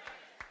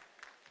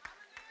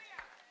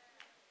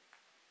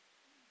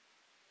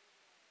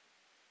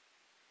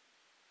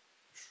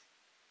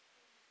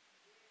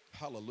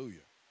 Hallelujah.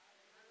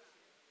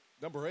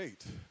 Number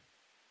 8.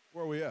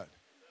 Where are we at?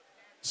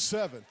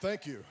 7.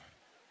 Thank you.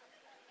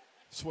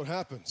 That's what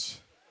happens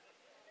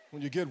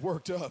when you get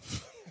worked up.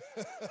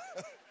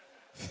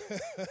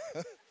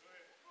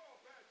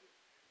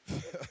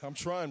 I'm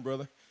trying,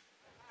 brother.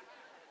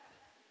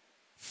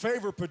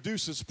 Favor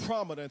produces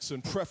prominence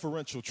and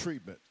preferential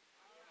treatment.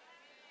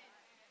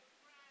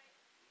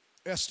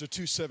 Esther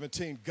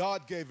 2:17,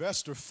 God gave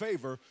Esther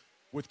favor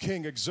with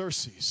King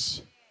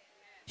Xerxes.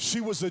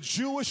 She was a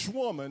Jewish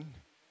woman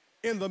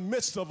in the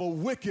midst of a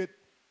wicked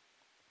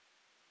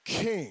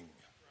king,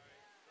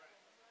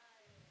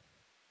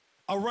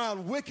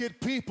 around wicked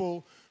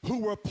people who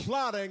were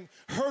plotting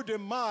her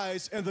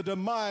demise and the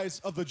demise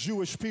of the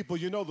Jewish people.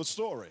 You know the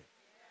story.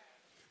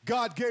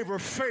 God gave her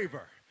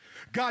favor.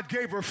 God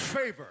gave her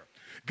favor.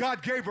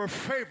 God gave her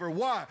favor.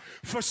 Why?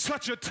 For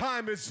such a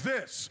time as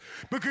this.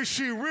 Because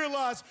she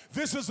realized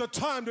this is a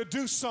time to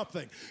do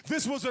something.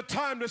 This was a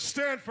time to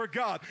stand for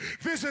God.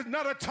 This is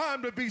not a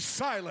time to be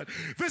silent.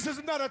 This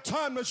is not a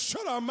time to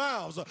shut our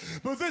mouths.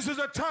 But this is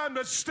a time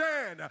to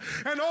stand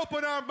and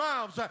open our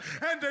mouths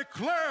and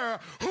declare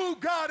who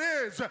God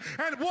is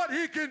and what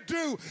he can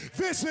do.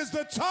 This is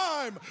the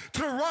time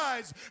to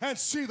rise and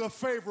see the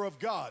favor of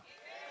God.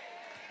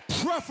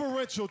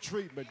 Preferential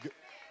treatment.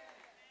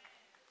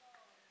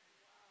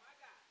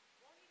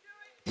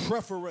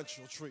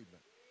 Preferential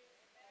treatment.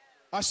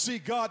 I see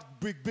God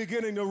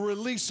beginning to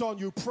release on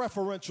you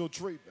preferential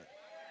treatment.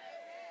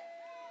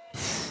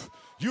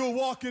 You'll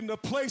walk into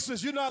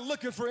places, you're not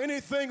looking for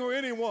anything or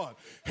anyone.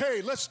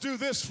 Hey, let's do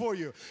this for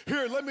you.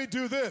 Here, let me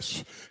do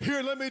this.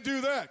 Here, let me do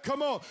that.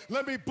 Come on,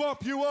 let me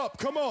bump you up.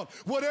 Come on,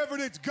 whatever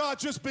it is, God,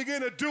 just begin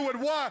to do it.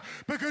 Why?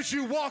 Because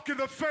you walk in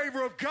the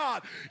favor of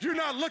God. You're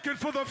not looking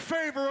for the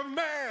favor of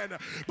man,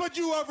 but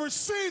you have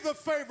received the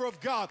favor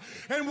of God.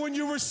 And when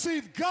you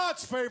receive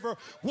God's favor,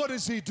 what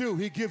does he do?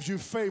 He gives you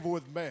favor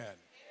with man.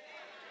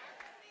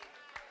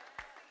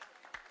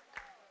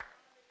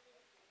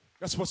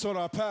 That's what's on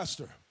our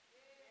pastor.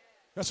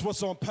 That's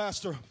what's on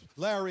Pastor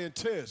Larry and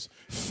Tiz.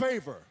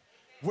 Favor.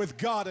 with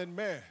God and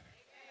man.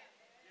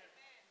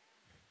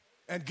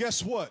 And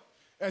guess what?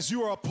 As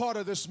you are a part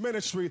of this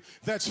ministry,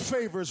 that's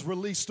favors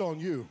released on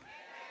you.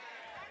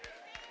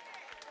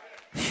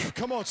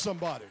 Come on,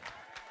 somebody.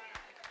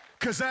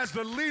 Because as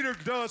the leader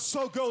does,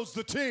 so goes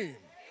the team.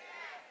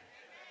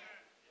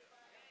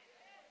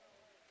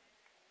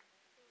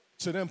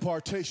 It's an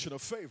impartation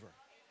of favor.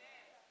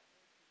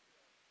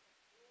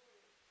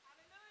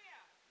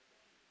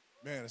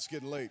 Man, it's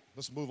getting late.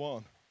 Let's move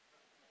on.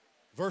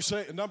 Verse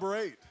 8, number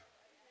 8.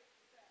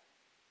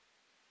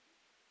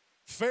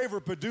 Favor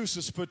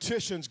produces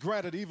petitions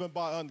granted even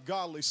by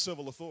ungodly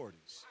civil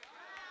authorities.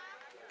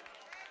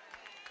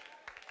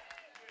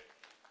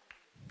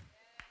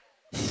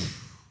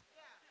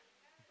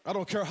 I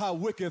don't care how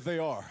wicked they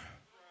are.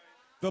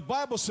 The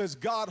Bible says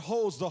God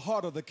holds the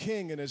heart of the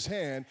king in his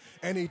hand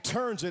and he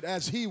turns it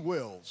as he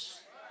wills.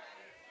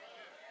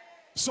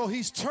 So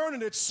he's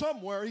turning it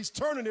somewhere. He's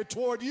turning it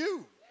toward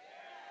you.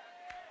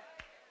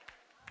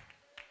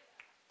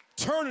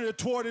 Turning it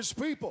toward his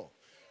people.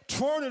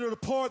 Turning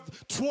it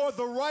toward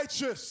the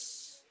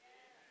righteous.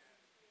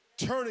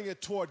 Turning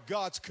it toward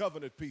God's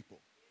covenant people.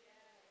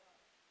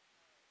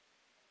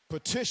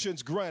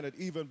 Petitions granted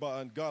even by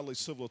ungodly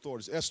civil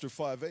authorities. Esther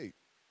 5:8.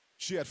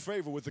 She had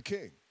favor with the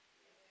king.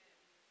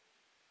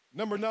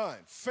 Number 9,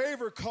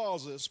 favor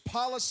causes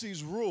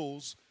policies,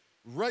 rules,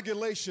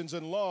 regulations,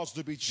 and laws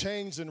to be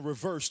changed and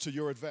reversed to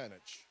your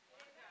advantage.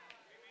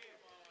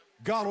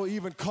 God will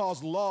even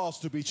cause laws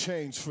to be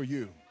changed for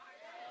you.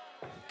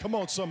 Come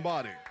on,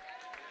 somebody.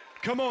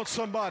 Come on,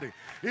 somebody.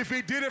 If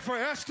he did it for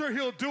Esther,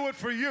 he'll do it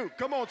for you.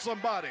 Come on,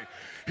 somebody.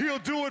 He'll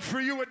do it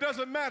for you. It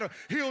doesn't matter.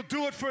 He'll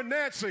do it for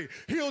Nancy.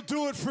 He'll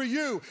do it for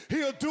you.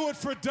 He'll do it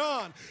for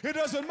Don. It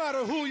doesn't matter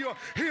who you are.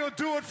 He'll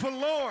do it for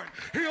Lauren.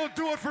 He'll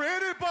do it for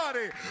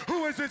anybody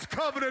who is his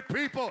covenant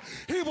people.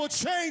 He will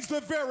change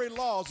the very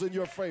laws in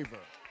your favor.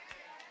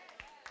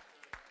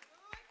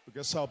 But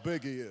guess how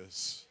big he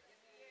is?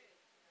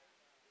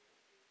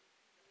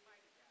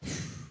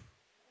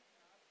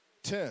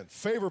 10,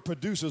 favor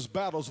produces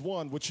battles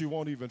won which you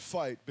won't even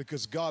fight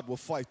because God will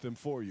fight them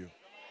for you.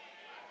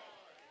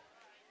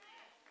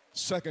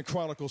 2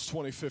 Chronicles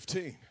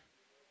 20:15.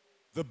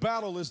 The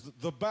battle is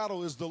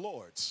the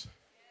Lord's.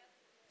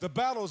 The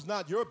battle is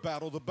not your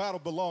battle. The battle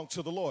belongs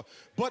to the Lord.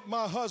 But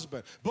my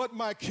husband, but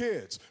my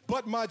kids,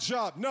 but my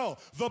job. No,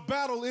 the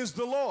battle is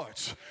the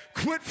Lord's.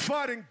 Quit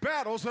fighting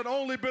battles that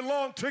only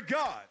belong to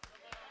God.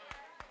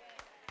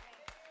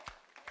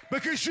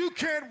 Because you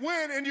can't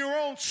win in your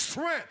own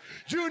strength.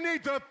 You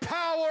need the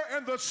power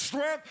and the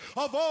strength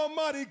of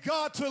Almighty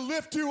God to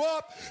lift you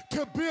up,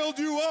 to build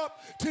you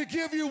up, to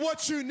give you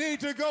what you need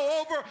to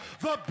go over.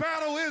 The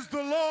battle is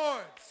the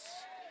Lord's.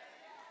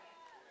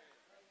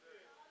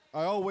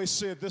 I always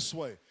say it this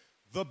way.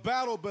 The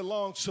battle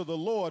belongs to the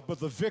Lord, but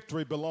the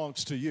victory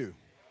belongs to you.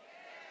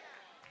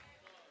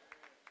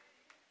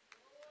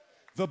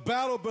 The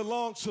battle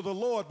belongs to the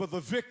Lord, but the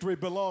victory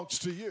belongs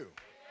to you.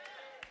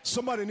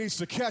 Somebody needs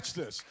to catch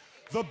this.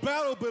 The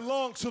battle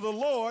belongs to the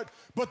Lord,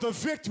 but the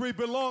victory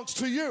belongs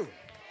to you.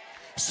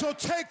 So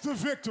take the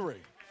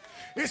victory.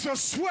 It's a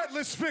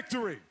sweatless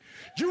victory.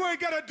 You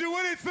ain't got to do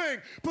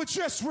anything, but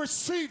just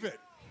receive it.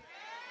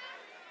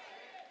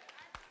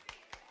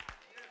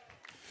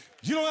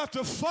 You don't have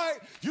to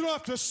fight. You don't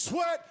have to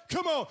sweat.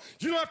 Come on.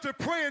 You don't have to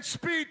pray in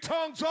speed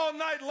tongues all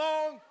night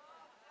long.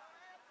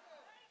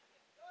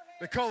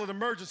 They call it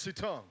emergency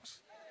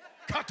tongues.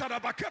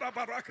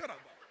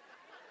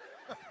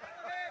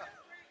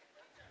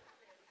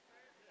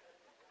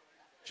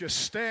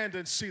 Just stand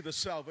and see the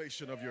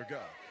salvation of your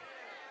God.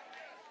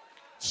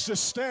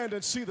 Just stand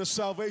and see the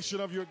salvation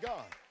of your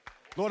God.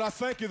 Lord, I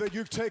thank you that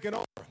you've taken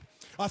over.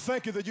 I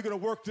thank you that you're going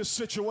to work this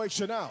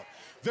situation out.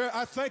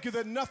 I thank you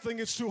that nothing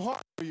is too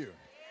hard for you.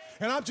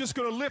 And I'm just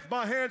going to lift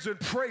my hands and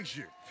praise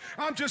you.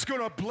 I'm just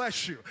going to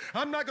bless you.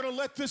 I'm not going to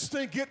let this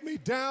thing get me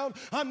down.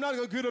 I'm not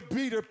going to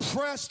be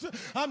depressed.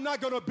 I'm not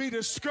going to be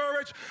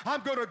discouraged.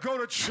 I'm going to go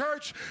to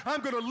church.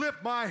 I'm going to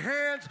lift my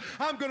hands.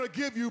 I'm going to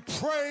give you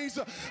praise.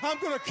 I'm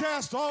going to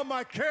cast all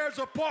my cares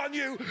upon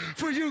you,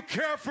 for you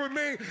care for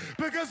me,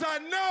 because I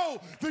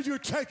know that you're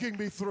taking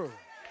me through.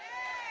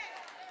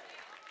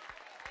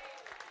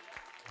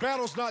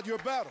 Battle's not your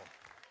battle.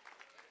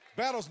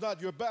 Battle's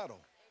not your battle.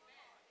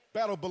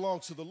 Battle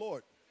belongs to the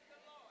Lord.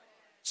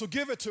 So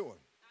give it to him.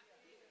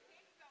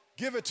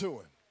 Give it to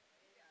him.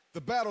 The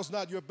battle's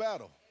not your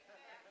battle.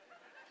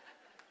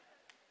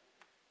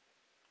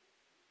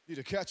 You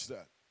need to catch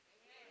that.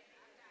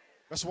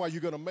 That's why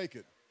you're going to make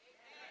it.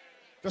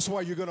 That's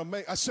why you're going to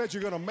make. I said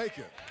you're going to make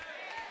it.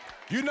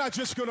 You're not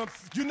just going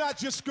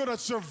to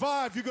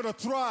survive, you're going to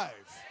thrive.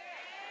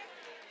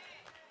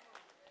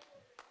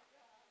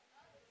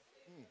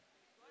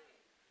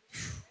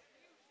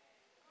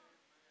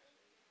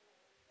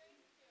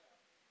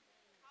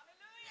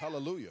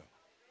 Hallelujah.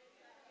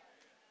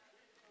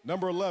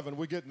 Number 11,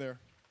 we're getting there.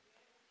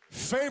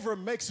 Favor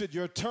makes it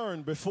your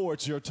turn before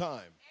it's your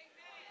time.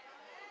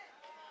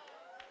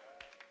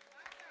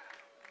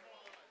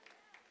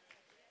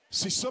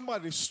 See,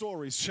 somebody's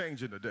story is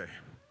changing today.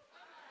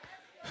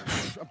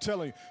 I'm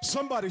telling you,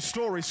 somebody's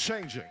story's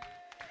changing.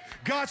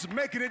 God's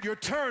making it your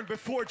turn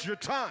before it's your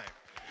time.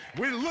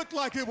 It looked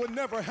like it would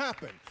never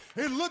happen.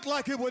 It looked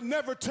like it would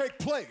never take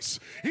place.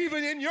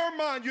 Even in your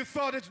mind, you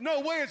thought it's no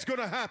way it's going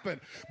to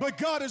happen. But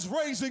God is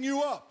raising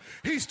you up.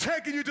 He's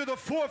taking you to the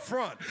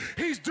forefront.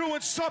 He's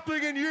doing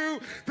something in you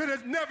that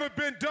has never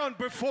been done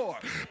before.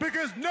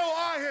 Because no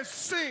eye has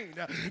seen,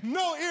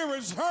 no ear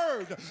has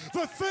heard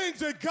the things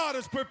that God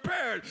has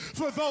prepared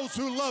for those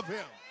who love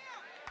Him.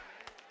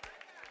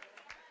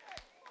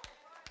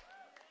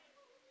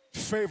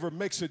 Favor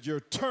makes it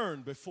your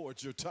turn before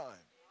it's your time.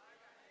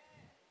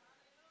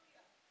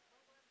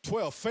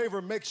 12,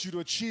 favor makes you to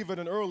achieve at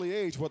an early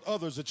age what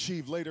others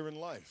achieve later in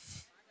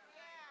life.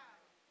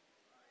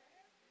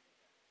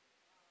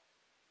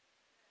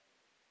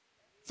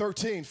 Yeah.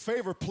 13,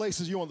 favor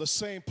places you on the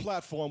same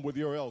platform with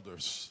your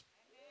elders.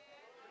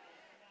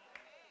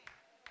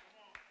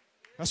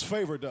 That's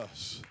favor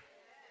does.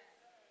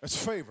 That's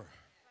favor.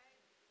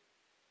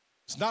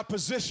 It's not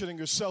positioning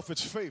yourself,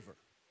 it's favor.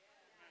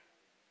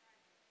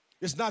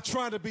 It's not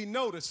trying to be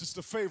noticed, it's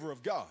the favor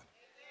of God.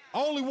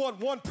 I only want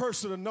one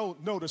person to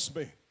notice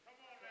me.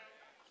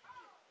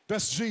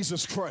 That's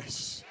Jesus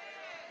Christ.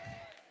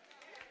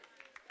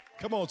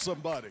 Come on,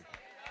 somebody.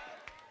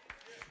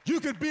 You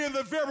could be in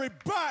the very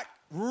back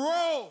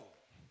row,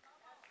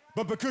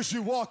 but because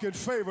you walk in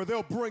favor,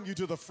 they'll bring you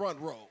to the front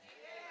row.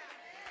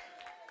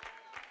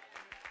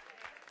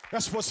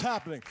 That's what's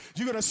happening.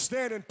 You're going to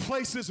stand in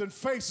places and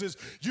faces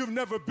you've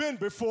never been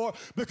before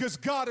because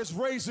God is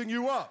raising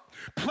you up.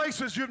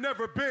 Places you've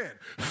never been,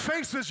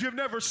 faces you've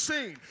never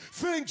seen,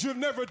 things you've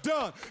never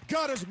done.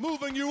 God is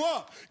moving you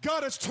up.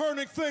 God is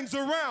turning things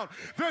around.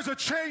 There's a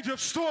change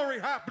of story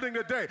happening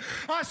today.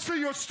 I see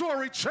your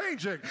story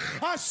changing.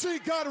 I see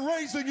God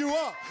raising you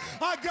up.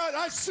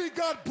 I see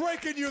God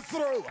breaking you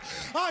through.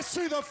 I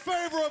see the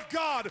favor of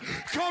God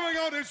coming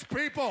on His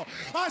people.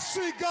 I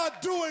see God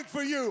doing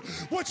for you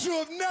what you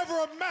have never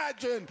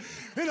imagined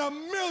in a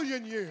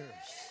million years.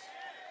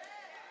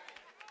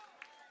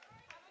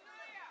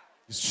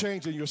 He's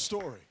changing your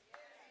story.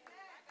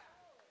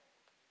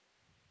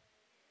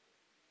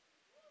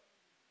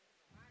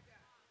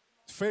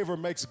 Favor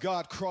makes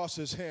God cross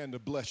His hand to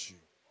bless you.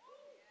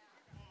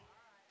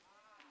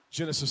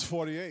 Genesis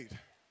 48.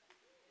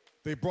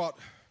 They brought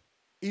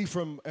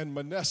Ephraim and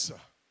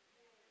Manasseh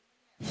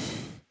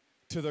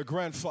to their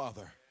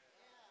grandfather,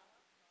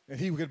 and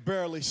he could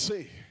barely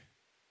see.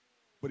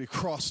 But he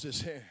crossed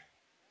his hand.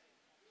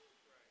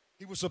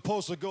 He was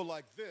supposed to go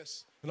like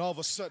this, and all of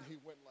a sudden he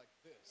went like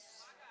this.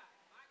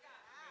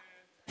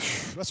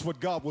 That's what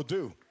God will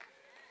do.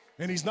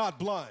 And He's not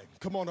blind.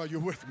 Come on, are you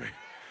with me?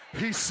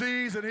 He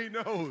sees and He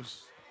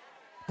knows.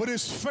 But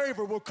His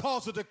favor will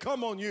cause it to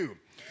come on you.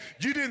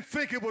 You didn't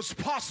think it was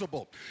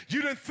possible.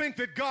 You didn't think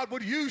that God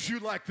would use you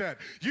like that.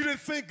 You didn't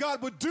think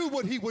God would do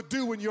what He would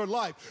do in your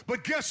life.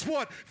 But guess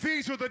what?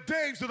 These are the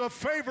days of the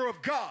favor of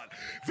God.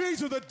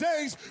 These are the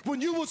days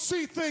when you will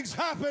see things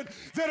happen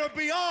that are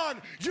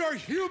beyond your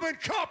human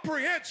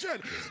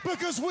comprehension,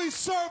 because we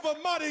serve a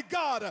mighty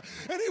God,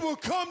 and He will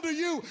come to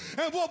you,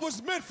 and what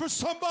was meant for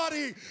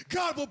somebody,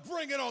 God will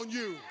bring it on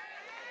you.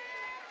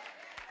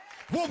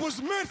 What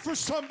was meant for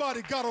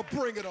somebody, God will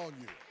bring it on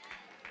you.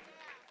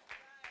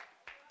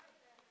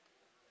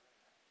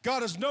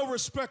 God is no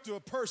respecter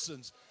of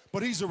persons,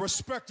 but He's a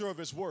respecter of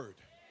His word.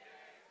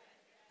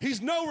 He's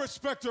no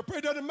respecter.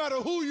 It doesn't matter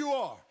who you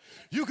are.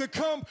 You could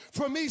come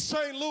from East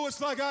St. Louis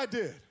like I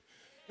did,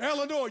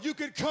 Illinois. You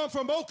could come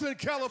from Oakland,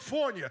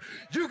 California.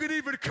 You could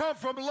even come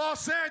from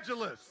Los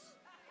Angeles,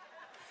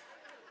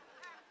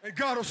 and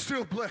God will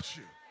still bless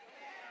you.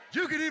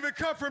 You could even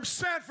come from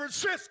San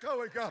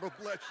Francisco, and God will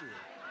bless you.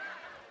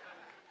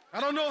 I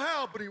don't know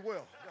how, but He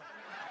will.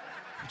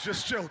 I'm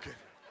just joking.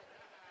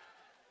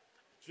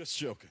 Just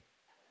joking.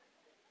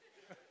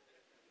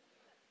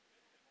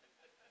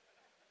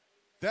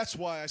 That's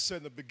why I said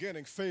in the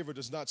beginning, favor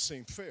does not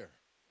seem fair.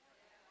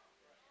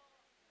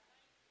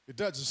 It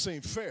doesn't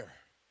seem fair.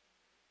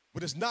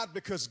 But it's not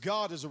because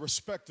God is a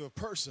respecter of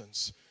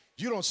persons.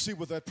 You don't see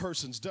what that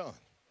person's done.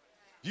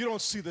 You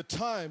don't see the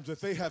time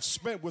that they have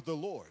spent with the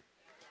Lord.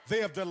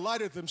 They have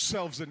delighted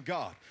themselves in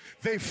God.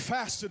 They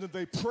fasted and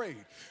they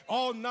prayed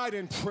all night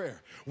in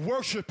prayer,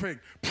 worshiping,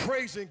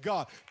 praising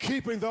God,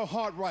 keeping their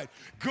heart right,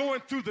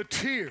 going through the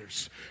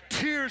tears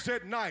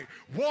at night,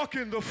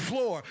 walking the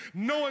floor,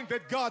 knowing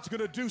that God's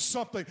going to do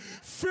something,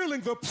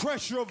 feeling the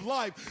pressure of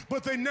life,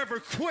 but they never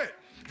quit.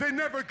 They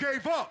never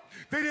gave up.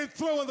 They didn't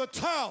throw in the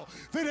towel.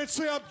 They didn't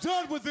say, I'm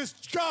done with this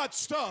God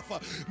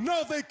stuff.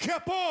 No, they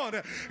kept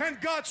on, and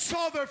God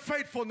saw their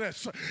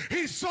faithfulness.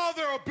 He saw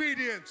their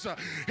obedience.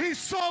 He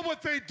saw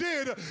what they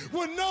did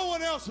when no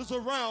one else is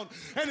around,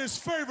 and His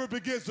favor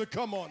begins to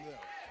come on them.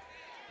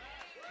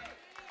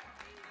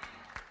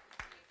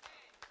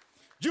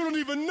 You don't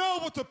even know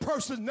what the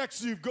person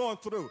next to you've gone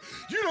through.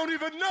 You don't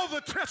even know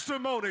the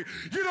testimony.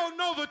 You don't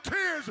know the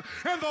tears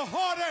and the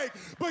heartache.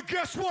 But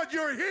guess what?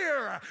 You're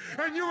here,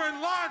 and you're in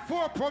line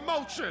for a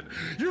promotion.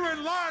 You're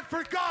in line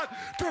for God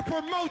to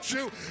promote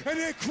you and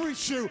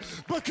increase you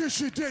because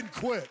you didn't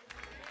quit.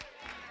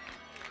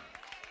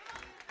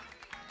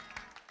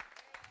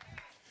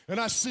 And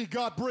I see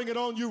God bring it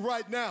on you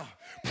right now.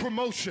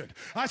 Promotion.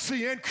 I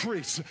see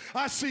increase.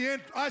 I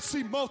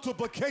see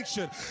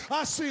multiplication.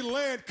 I see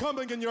land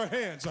coming in your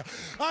hands.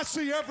 I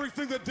see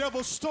everything the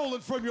devil's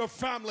stolen from your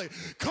family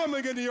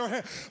coming into your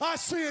hand. I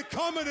see it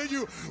coming to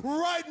you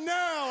right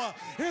now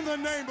in the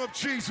name of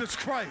Jesus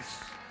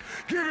Christ.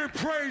 Give him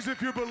praise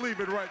if you believe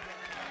it right now.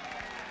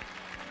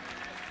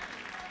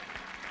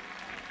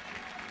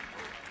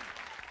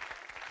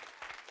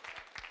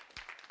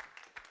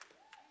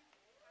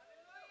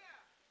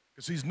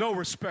 Because he's no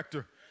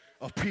respecter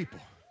of people.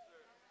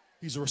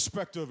 He's a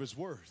respecter of his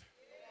word.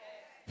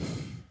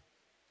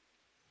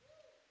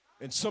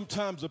 And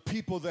sometimes the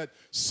people that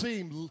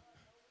seem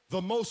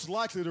the most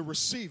likely to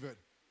receive it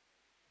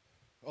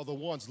are the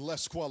ones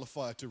less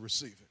qualified to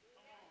receive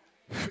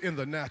it in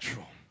the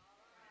natural.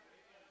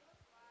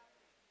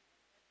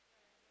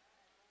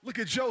 Look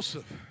at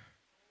Joseph.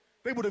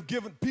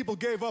 People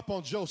gave up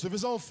on Joseph.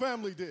 His own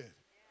family did.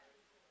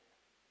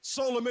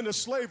 Sold him into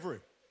slavery.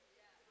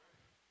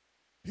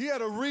 He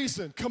had a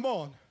reason, come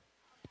on,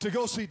 to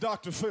go see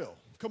Dr. Phil.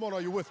 Come on,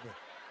 are you with me?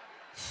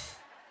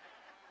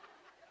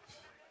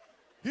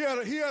 He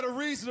had a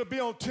reason to be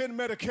on 10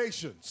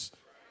 medications.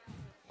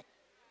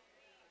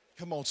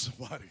 Come on,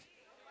 somebody.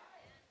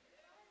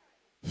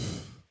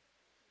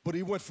 But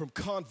he went from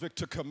convict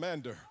to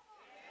commander.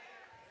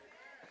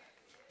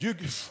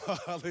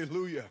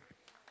 Hallelujah.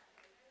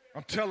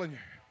 I'm telling you.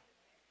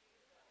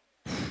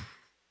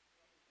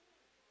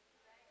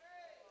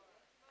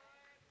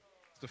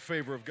 The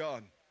favor of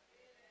God.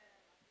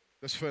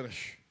 Let's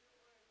finish.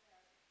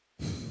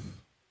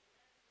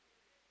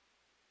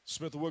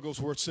 Smith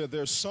Wigglesworth said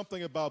there's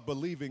something about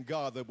believing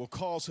God that will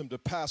cause him to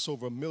pass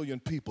over 1 million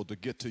people to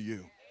get to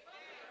you.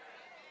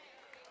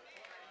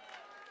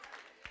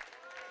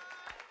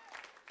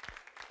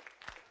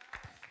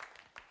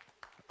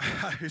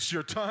 It's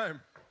your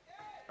time.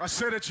 I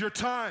said it's your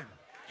time.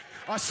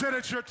 I said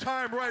it's your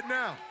time right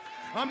now.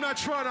 I'm not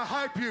trying to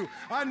hype you.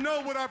 I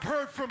know what I've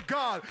heard from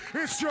God.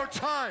 It's your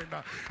time.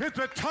 It's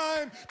the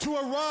time to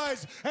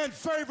arise and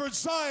favor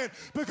Zion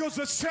because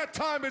the set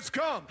time has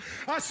come.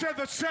 I said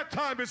the set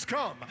time has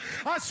come.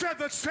 I said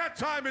the set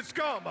time has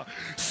come.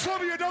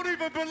 Some of you don't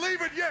even believe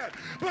it yet,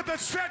 but the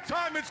set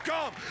time has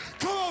come.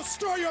 Come on,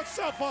 stir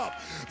yourself up.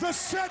 The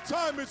set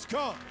time has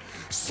come.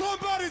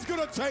 Somebody's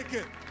going to take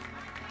it.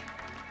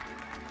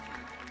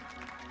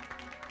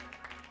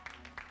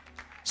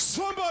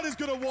 Somebody's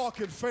going to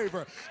walk in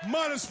favor.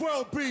 Might as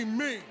well be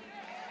me.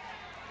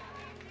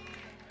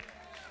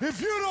 If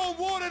you don't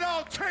want it,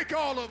 I'll take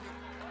all of it.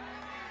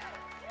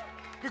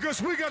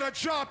 Because we got a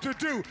job to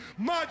do.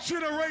 My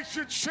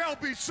generation shall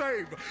be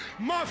saved.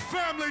 My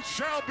family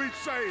shall be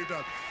saved.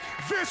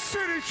 This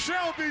city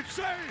shall be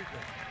saved.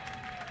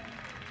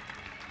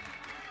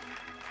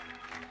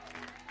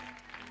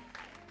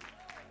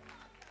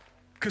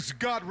 Because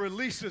God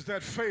releases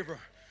that favor,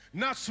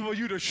 not for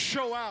you to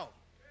show out.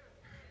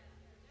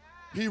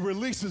 He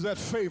releases that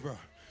favor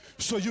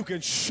so you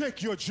can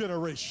shake your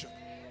generation.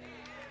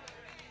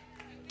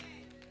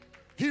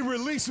 He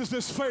releases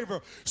this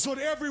favor so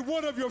that every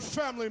one of your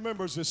family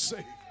members is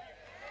saved.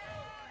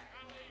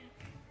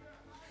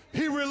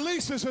 He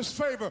releases his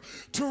favor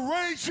to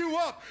raise you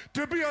up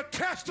to be a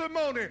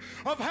testimony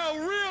of how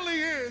real he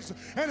is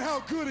and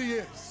how good he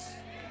is.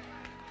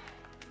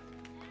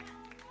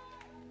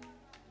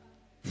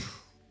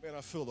 Man,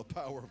 I feel the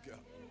power of God.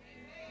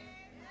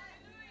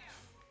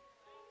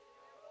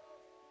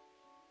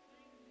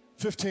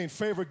 15,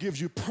 favor gives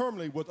you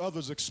permanently what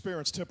others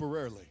experience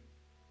temporarily.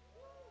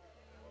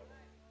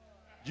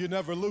 You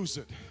never lose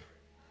it.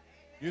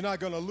 You're not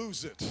going to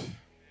lose it.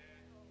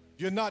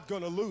 You're not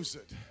going to lose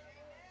it.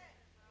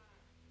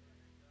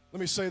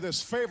 Let me say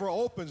this, favor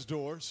opens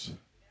doors,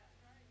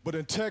 but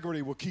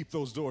integrity will keep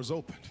those doors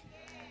open.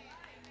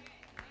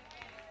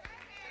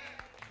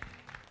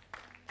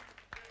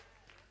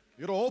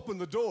 It'll open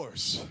the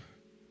doors,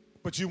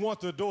 but you want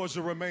the doors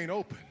to remain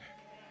open.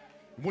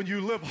 When you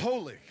live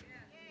holy,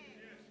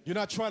 you're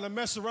not trying to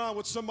mess around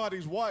with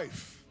somebody's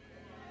wife.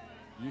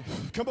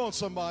 Come on,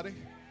 somebody.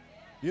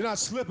 You're not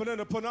slipping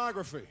into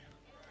pornography.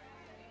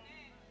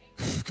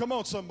 Come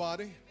on,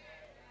 somebody.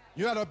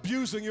 You're not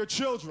abusing your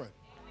children.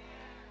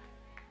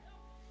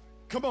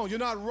 Come on, you're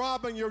not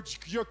robbing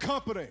your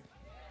company.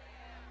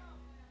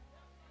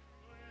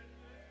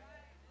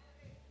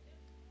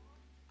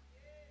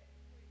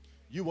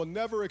 You will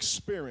never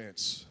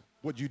experience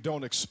what you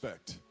don't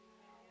expect.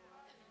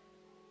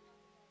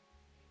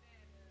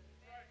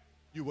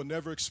 You will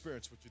never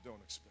experience what you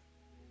don't expect.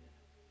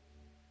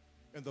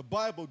 And the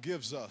Bible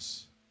gives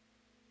us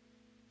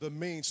the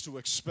means to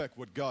expect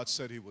what God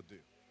said he would do.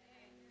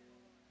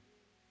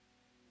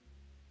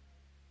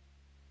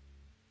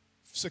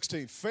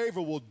 16,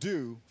 favor will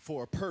do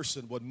for a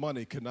person what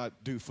money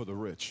cannot do for the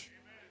rich.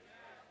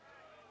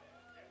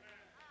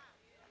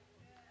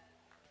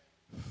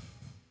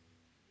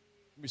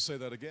 Let me say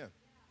that again.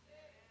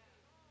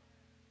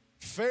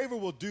 Favor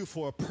will do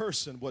for a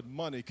person what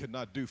money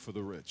cannot do for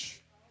the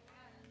rich.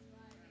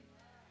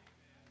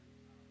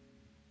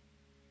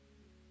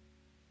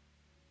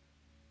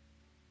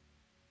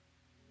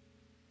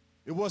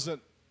 It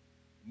wasn't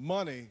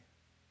money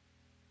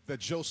that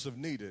Joseph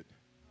needed.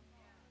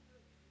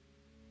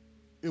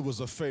 It was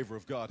a favor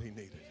of God he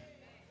needed.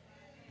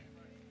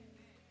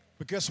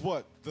 But guess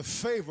what? The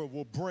favor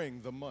will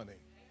bring the money.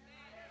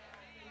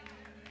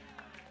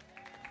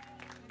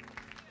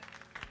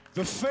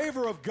 The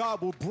favor of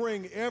God will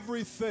bring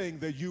everything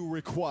that you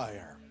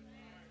require.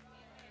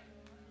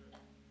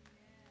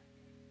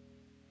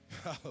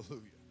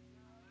 Hallelujah.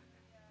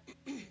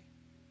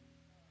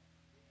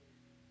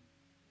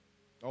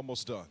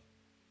 Almost done.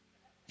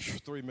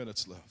 3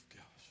 minutes left.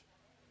 Gosh.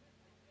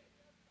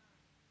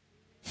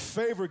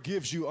 Favor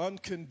gives you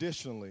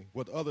unconditionally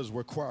what others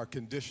require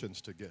conditions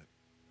to get.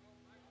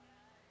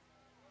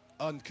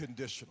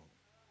 Unconditional.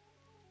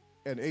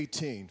 And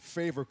 18,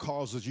 favor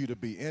causes you to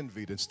be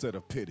envied instead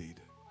of pitied.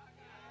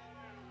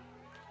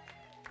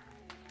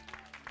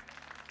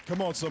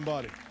 Come on,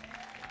 somebody.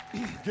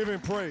 Give him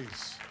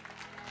praise.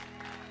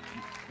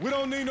 We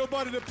don't need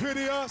nobody to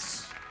pity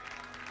us.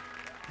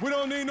 We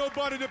don't need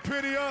nobody to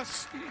pity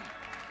us.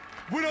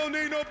 We don't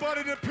need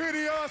nobody to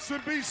pity us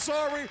and be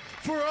sorry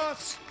for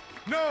us.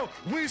 No,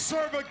 we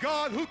serve a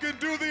God who can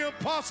do the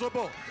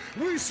impossible.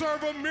 We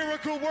serve a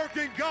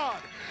miracle-working God.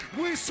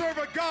 We serve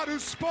a God who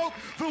spoke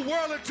the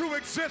world into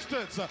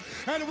existence.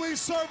 And we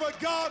serve a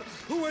God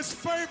who is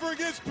favoring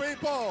his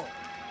people.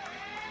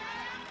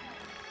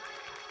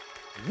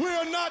 We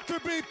are not to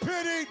be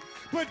pitied,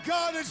 but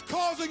God is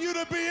causing you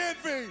to be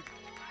envied.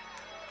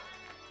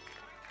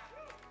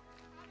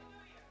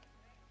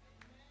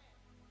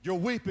 Your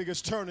weeping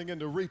is turning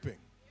into reaping.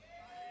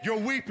 Your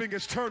weeping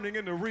is turning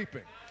into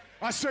reaping.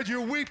 I said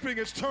your weeping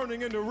is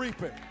turning into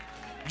reaping.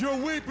 Your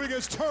weeping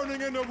is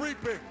turning into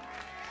reaping.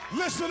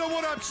 Listen to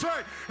what I'm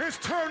saying. It's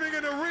turning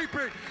into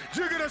reaping.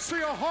 You're going to see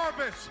a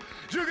harvest.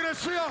 You're going to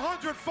see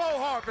 100-fold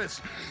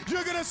harvest.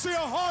 You're going to see a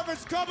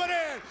harvest coming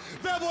in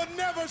that will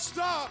never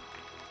stop.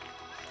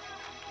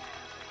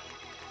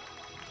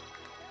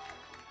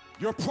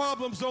 Your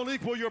problems don't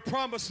equal your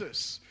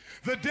promises.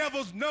 The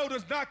devil's no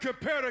does not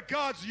compare to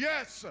God's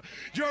yes.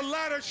 Your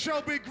latter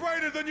shall be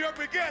greater than your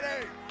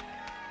beginning.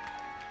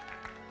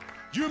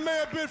 You may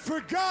have been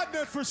forgotten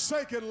and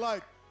forsaken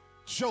like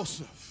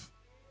Joseph,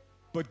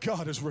 but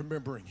God is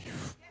remembering you.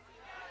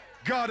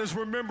 God is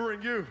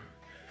remembering you.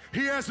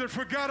 He hasn't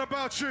forgot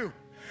about you.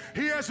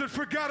 He hasn't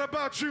forgot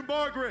about you,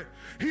 Margaret.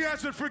 He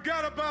hasn't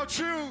forgot about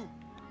you.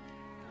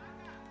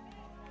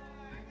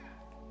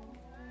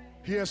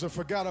 He hasn't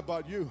forgot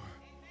about you.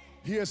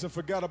 He hasn't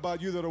forgot about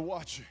you that are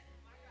watching.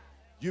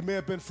 You may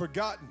have been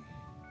forgotten.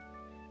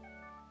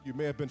 You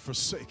may have been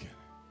forsaken.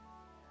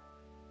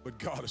 But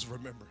God is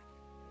remembering.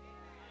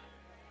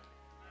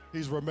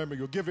 He's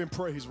remembering you. Give him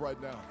praise right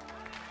now.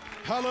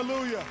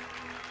 Hallelujah.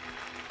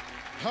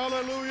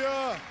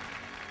 Hallelujah.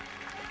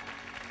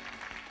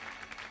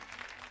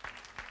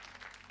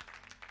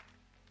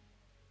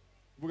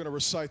 We're going to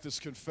recite this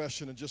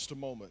confession in just a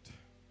moment.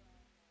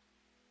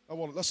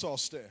 Let's all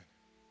stand.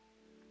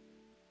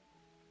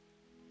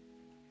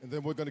 And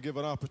then we're going to give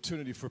an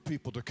opportunity for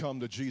people to come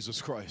to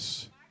Jesus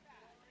Christ.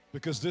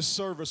 Because this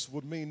service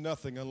would mean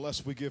nothing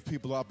unless we give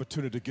people the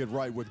opportunity to get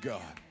right with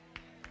God.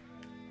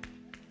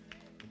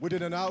 We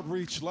did an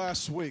outreach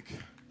last week.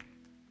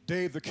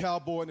 Dave the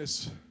cowboy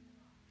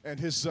and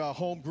his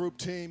home group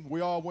team,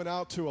 we all went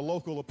out to a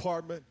local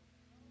apartment,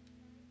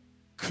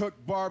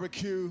 cooked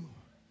barbecue,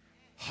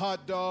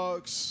 hot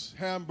dogs,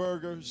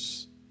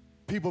 hamburgers.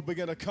 People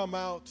began to come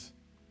out.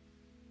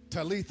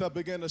 Talitha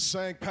began to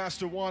sing.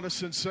 Pastor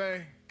Wanderson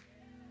sang.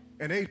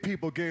 And 8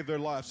 people gave their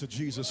lives to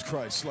Jesus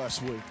Christ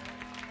last week.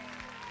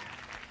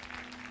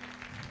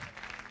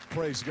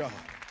 Praise God.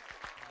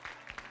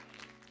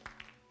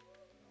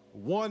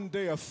 One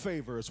day of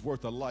favor is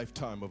worth a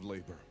lifetime of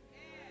labor.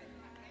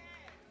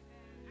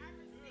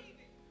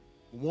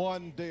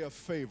 One day of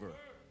favor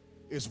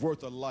is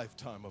worth a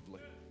lifetime of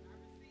labor.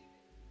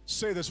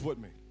 Say this with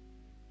me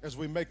as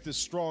we make this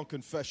strong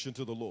confession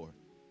to the Lord.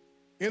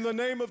 In the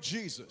name of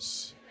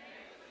Jesus,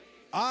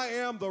 I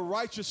am the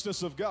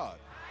righteousness of God.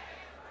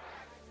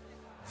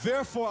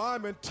 Therefore,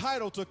 I'm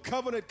entitled to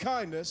covenant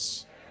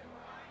kindness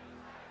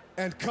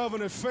and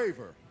covenant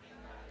favor.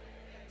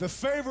 The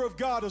favor of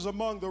God is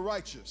among the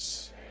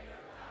righteous.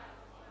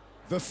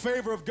 The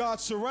favor of God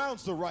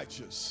surrounds the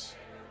righteous.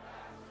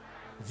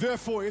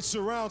 Therefore, it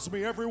surrounds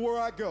me everywhere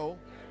I go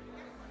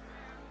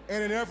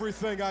and in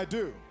everything I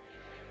do.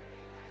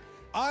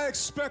 I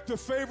expect the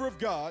favor of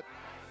God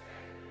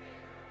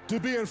to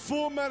be in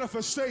full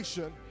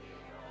manifestation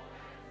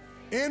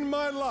in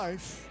my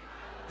life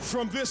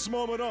from this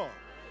moment on.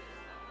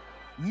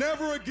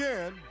 Never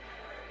again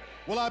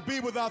will I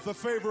be without the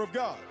favor of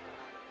God.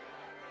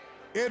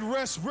 It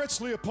rests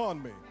richly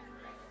upon me.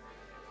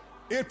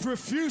 It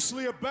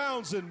profusely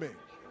abounds in me.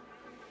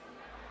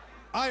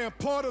 I am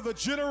part of the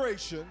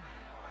generation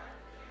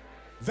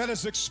that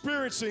is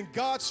experiencing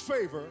God's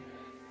favor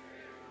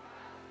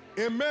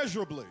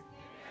immeasurably,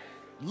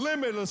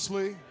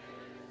 limitlessly,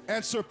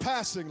 and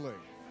surpassingly.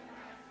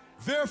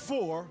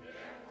 Therefore,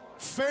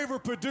 favor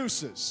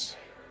produces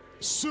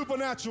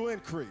supernatural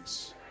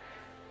increase,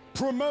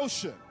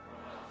 promotion,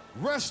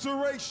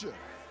 restoration,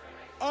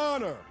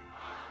 honor,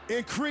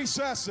 increased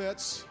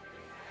assets,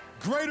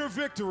 greater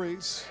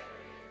victories,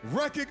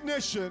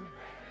 recognition,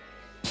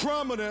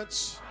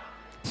 prominence,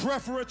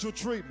 preferential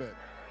treatment,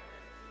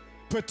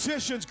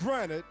 petitions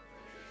granted,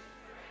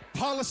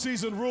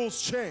 policies and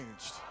rules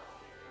changed,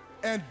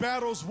 and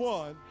battles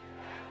won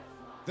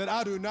that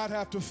I do not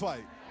have to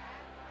fight.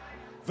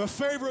 The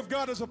favor of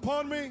God is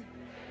upon me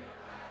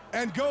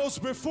and goes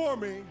before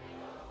me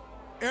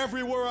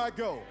everywhere I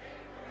go.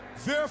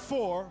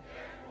 Therefore,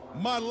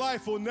 my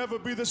life will never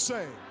be the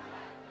same.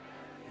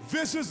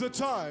 This is the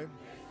time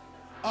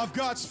of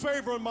God's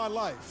favor in my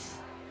life.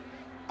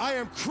 I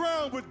am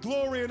crowned with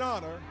glory and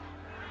honor,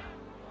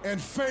 and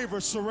favor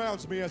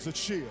surrounds me as a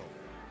shield.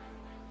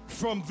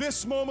 From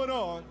this moment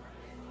on,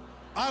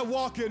 I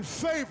walk in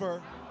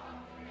favor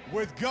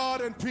with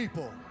God and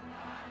people.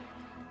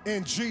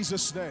 In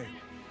Jesus' name.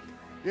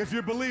 If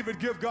you believe it,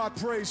 give God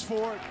praise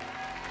for it.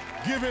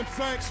 Give him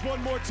thanks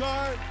one more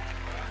time.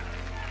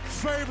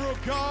 Favor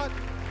of God.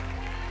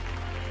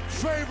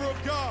 Favor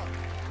of God.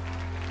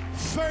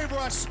 Favor,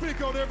 I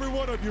speak on every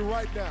one of you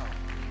right now.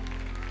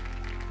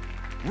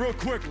 Real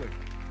quickly,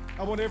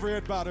 I want every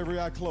head bowed, every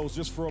eye closed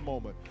just for a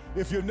moment.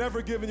 If you've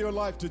never given your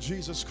life to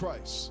Jesus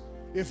Christ,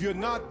 if you're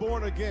not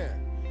born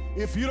again,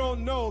 if you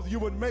don't know you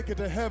would make it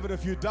to heaven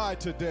if you died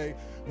today,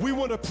 we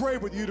want to pray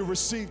with you to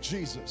receive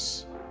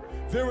Jesus.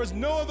 There is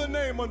no other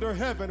name under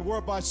heaven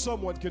whereby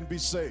someone can be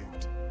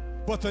saved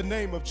but the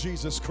name of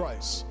Jesus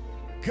Christ.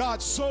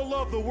 God so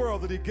loved the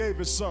world that he gave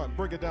his son.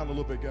 Bring it down a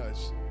little bit,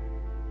 guys.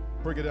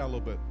 Bring it down a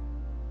little bit.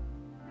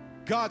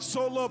 God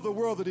so loved the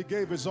world that he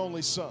gave his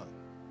only son.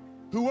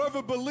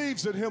 Whoever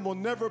believes in him will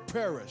never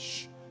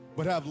perish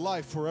but have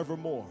life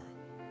forevermore.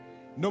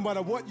 No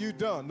matter what you've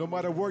done, no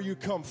matter where you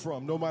come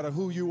from, no matter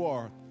who you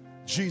are,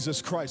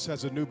 Jesus Christ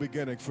has a new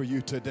beginning for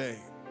you today.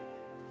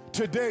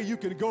 Today you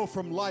can go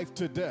from life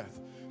to death.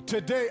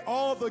 Today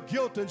all the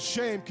guilt and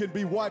shame can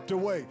be wiped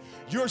away.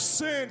 Your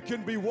sin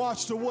can be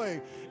washed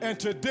away. And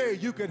today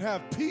you can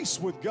have peace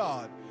with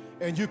God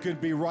and you can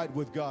be right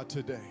with God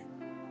today.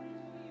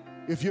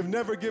 If you've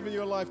never given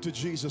your life to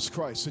Jesus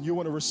Christ and you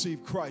want to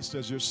receive Christ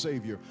as your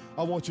Savior,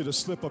 I want you to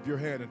slip up your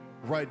hand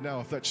right now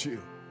if that's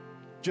you.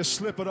 Just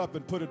slip it up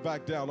and put it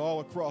back down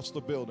all across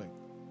the building.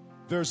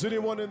 If there's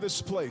anyone in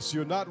this place,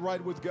 you're not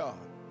right with God,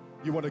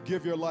 you want to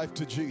give your life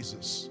to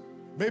Jesus.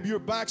 Maybe you're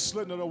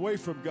backsliding away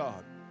from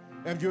God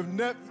and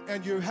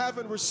you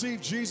haven't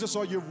received Jesus,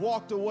 or you've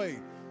walked away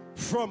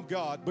from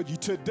God, but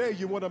today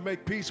you want to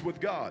make peace with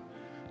God.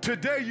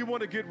 Today you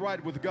want to get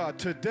right with God.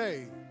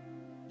 Today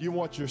you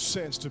want your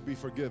sins to be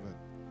forgiven.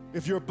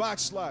 If you're a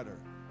backslider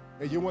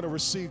and you want to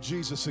receive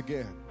Jesus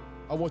again,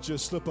 I want you to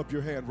slip up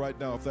your hand right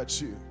now if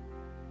that's you.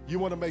 You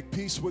want to make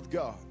peace with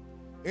God.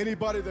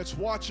 Anybody that's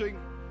watching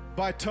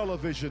by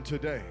television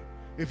today,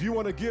 if you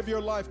want to give your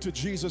life to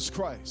Jesus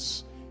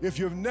Christ, if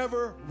you've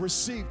never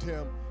received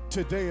him,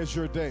 today is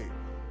your day.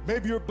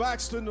 Maybe you're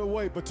backsliding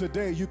away, but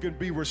today you can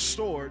be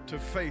restored to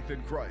faith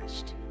in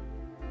Christ.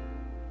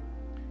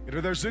 And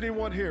if there's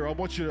anyone here, I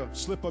want you to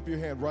slip up your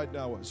hand right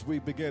now as we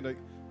begin to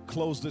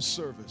close this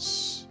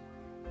service.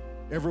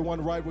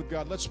 Everyone right with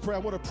God. Let's pray. I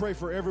want to pray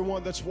for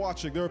everyone that's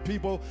watching. There are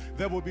people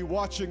that will be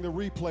watching the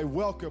replay.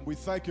 Welcome. We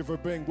thank you for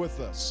being with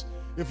us.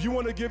 If you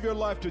want to give your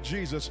life to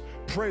Jesus,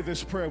 pray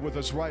this prayer with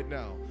us right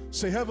now.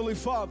 Say, Heavenly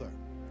Father,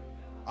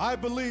 I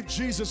believe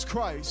Jesus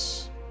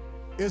Christ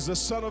is the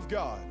Son of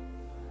God.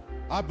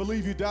 I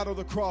believe you died on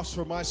the cross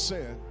for my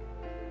sin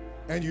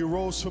and you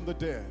rose from the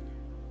dead.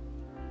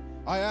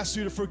 I ask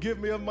you to forgive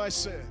me of my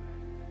sin,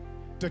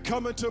 to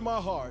come into my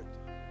heart,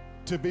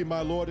 to be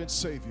my Lord and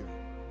Savior.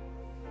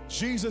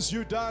 Jesus,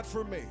 you died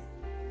for me.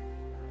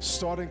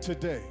 Starting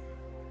today,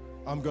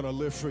 I'm going to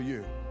live for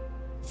you.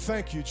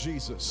 Thank you,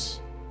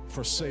 Jesus,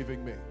 for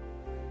saving me.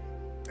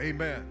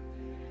 Amen.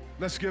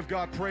 Let's give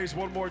God praise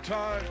one more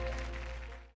time.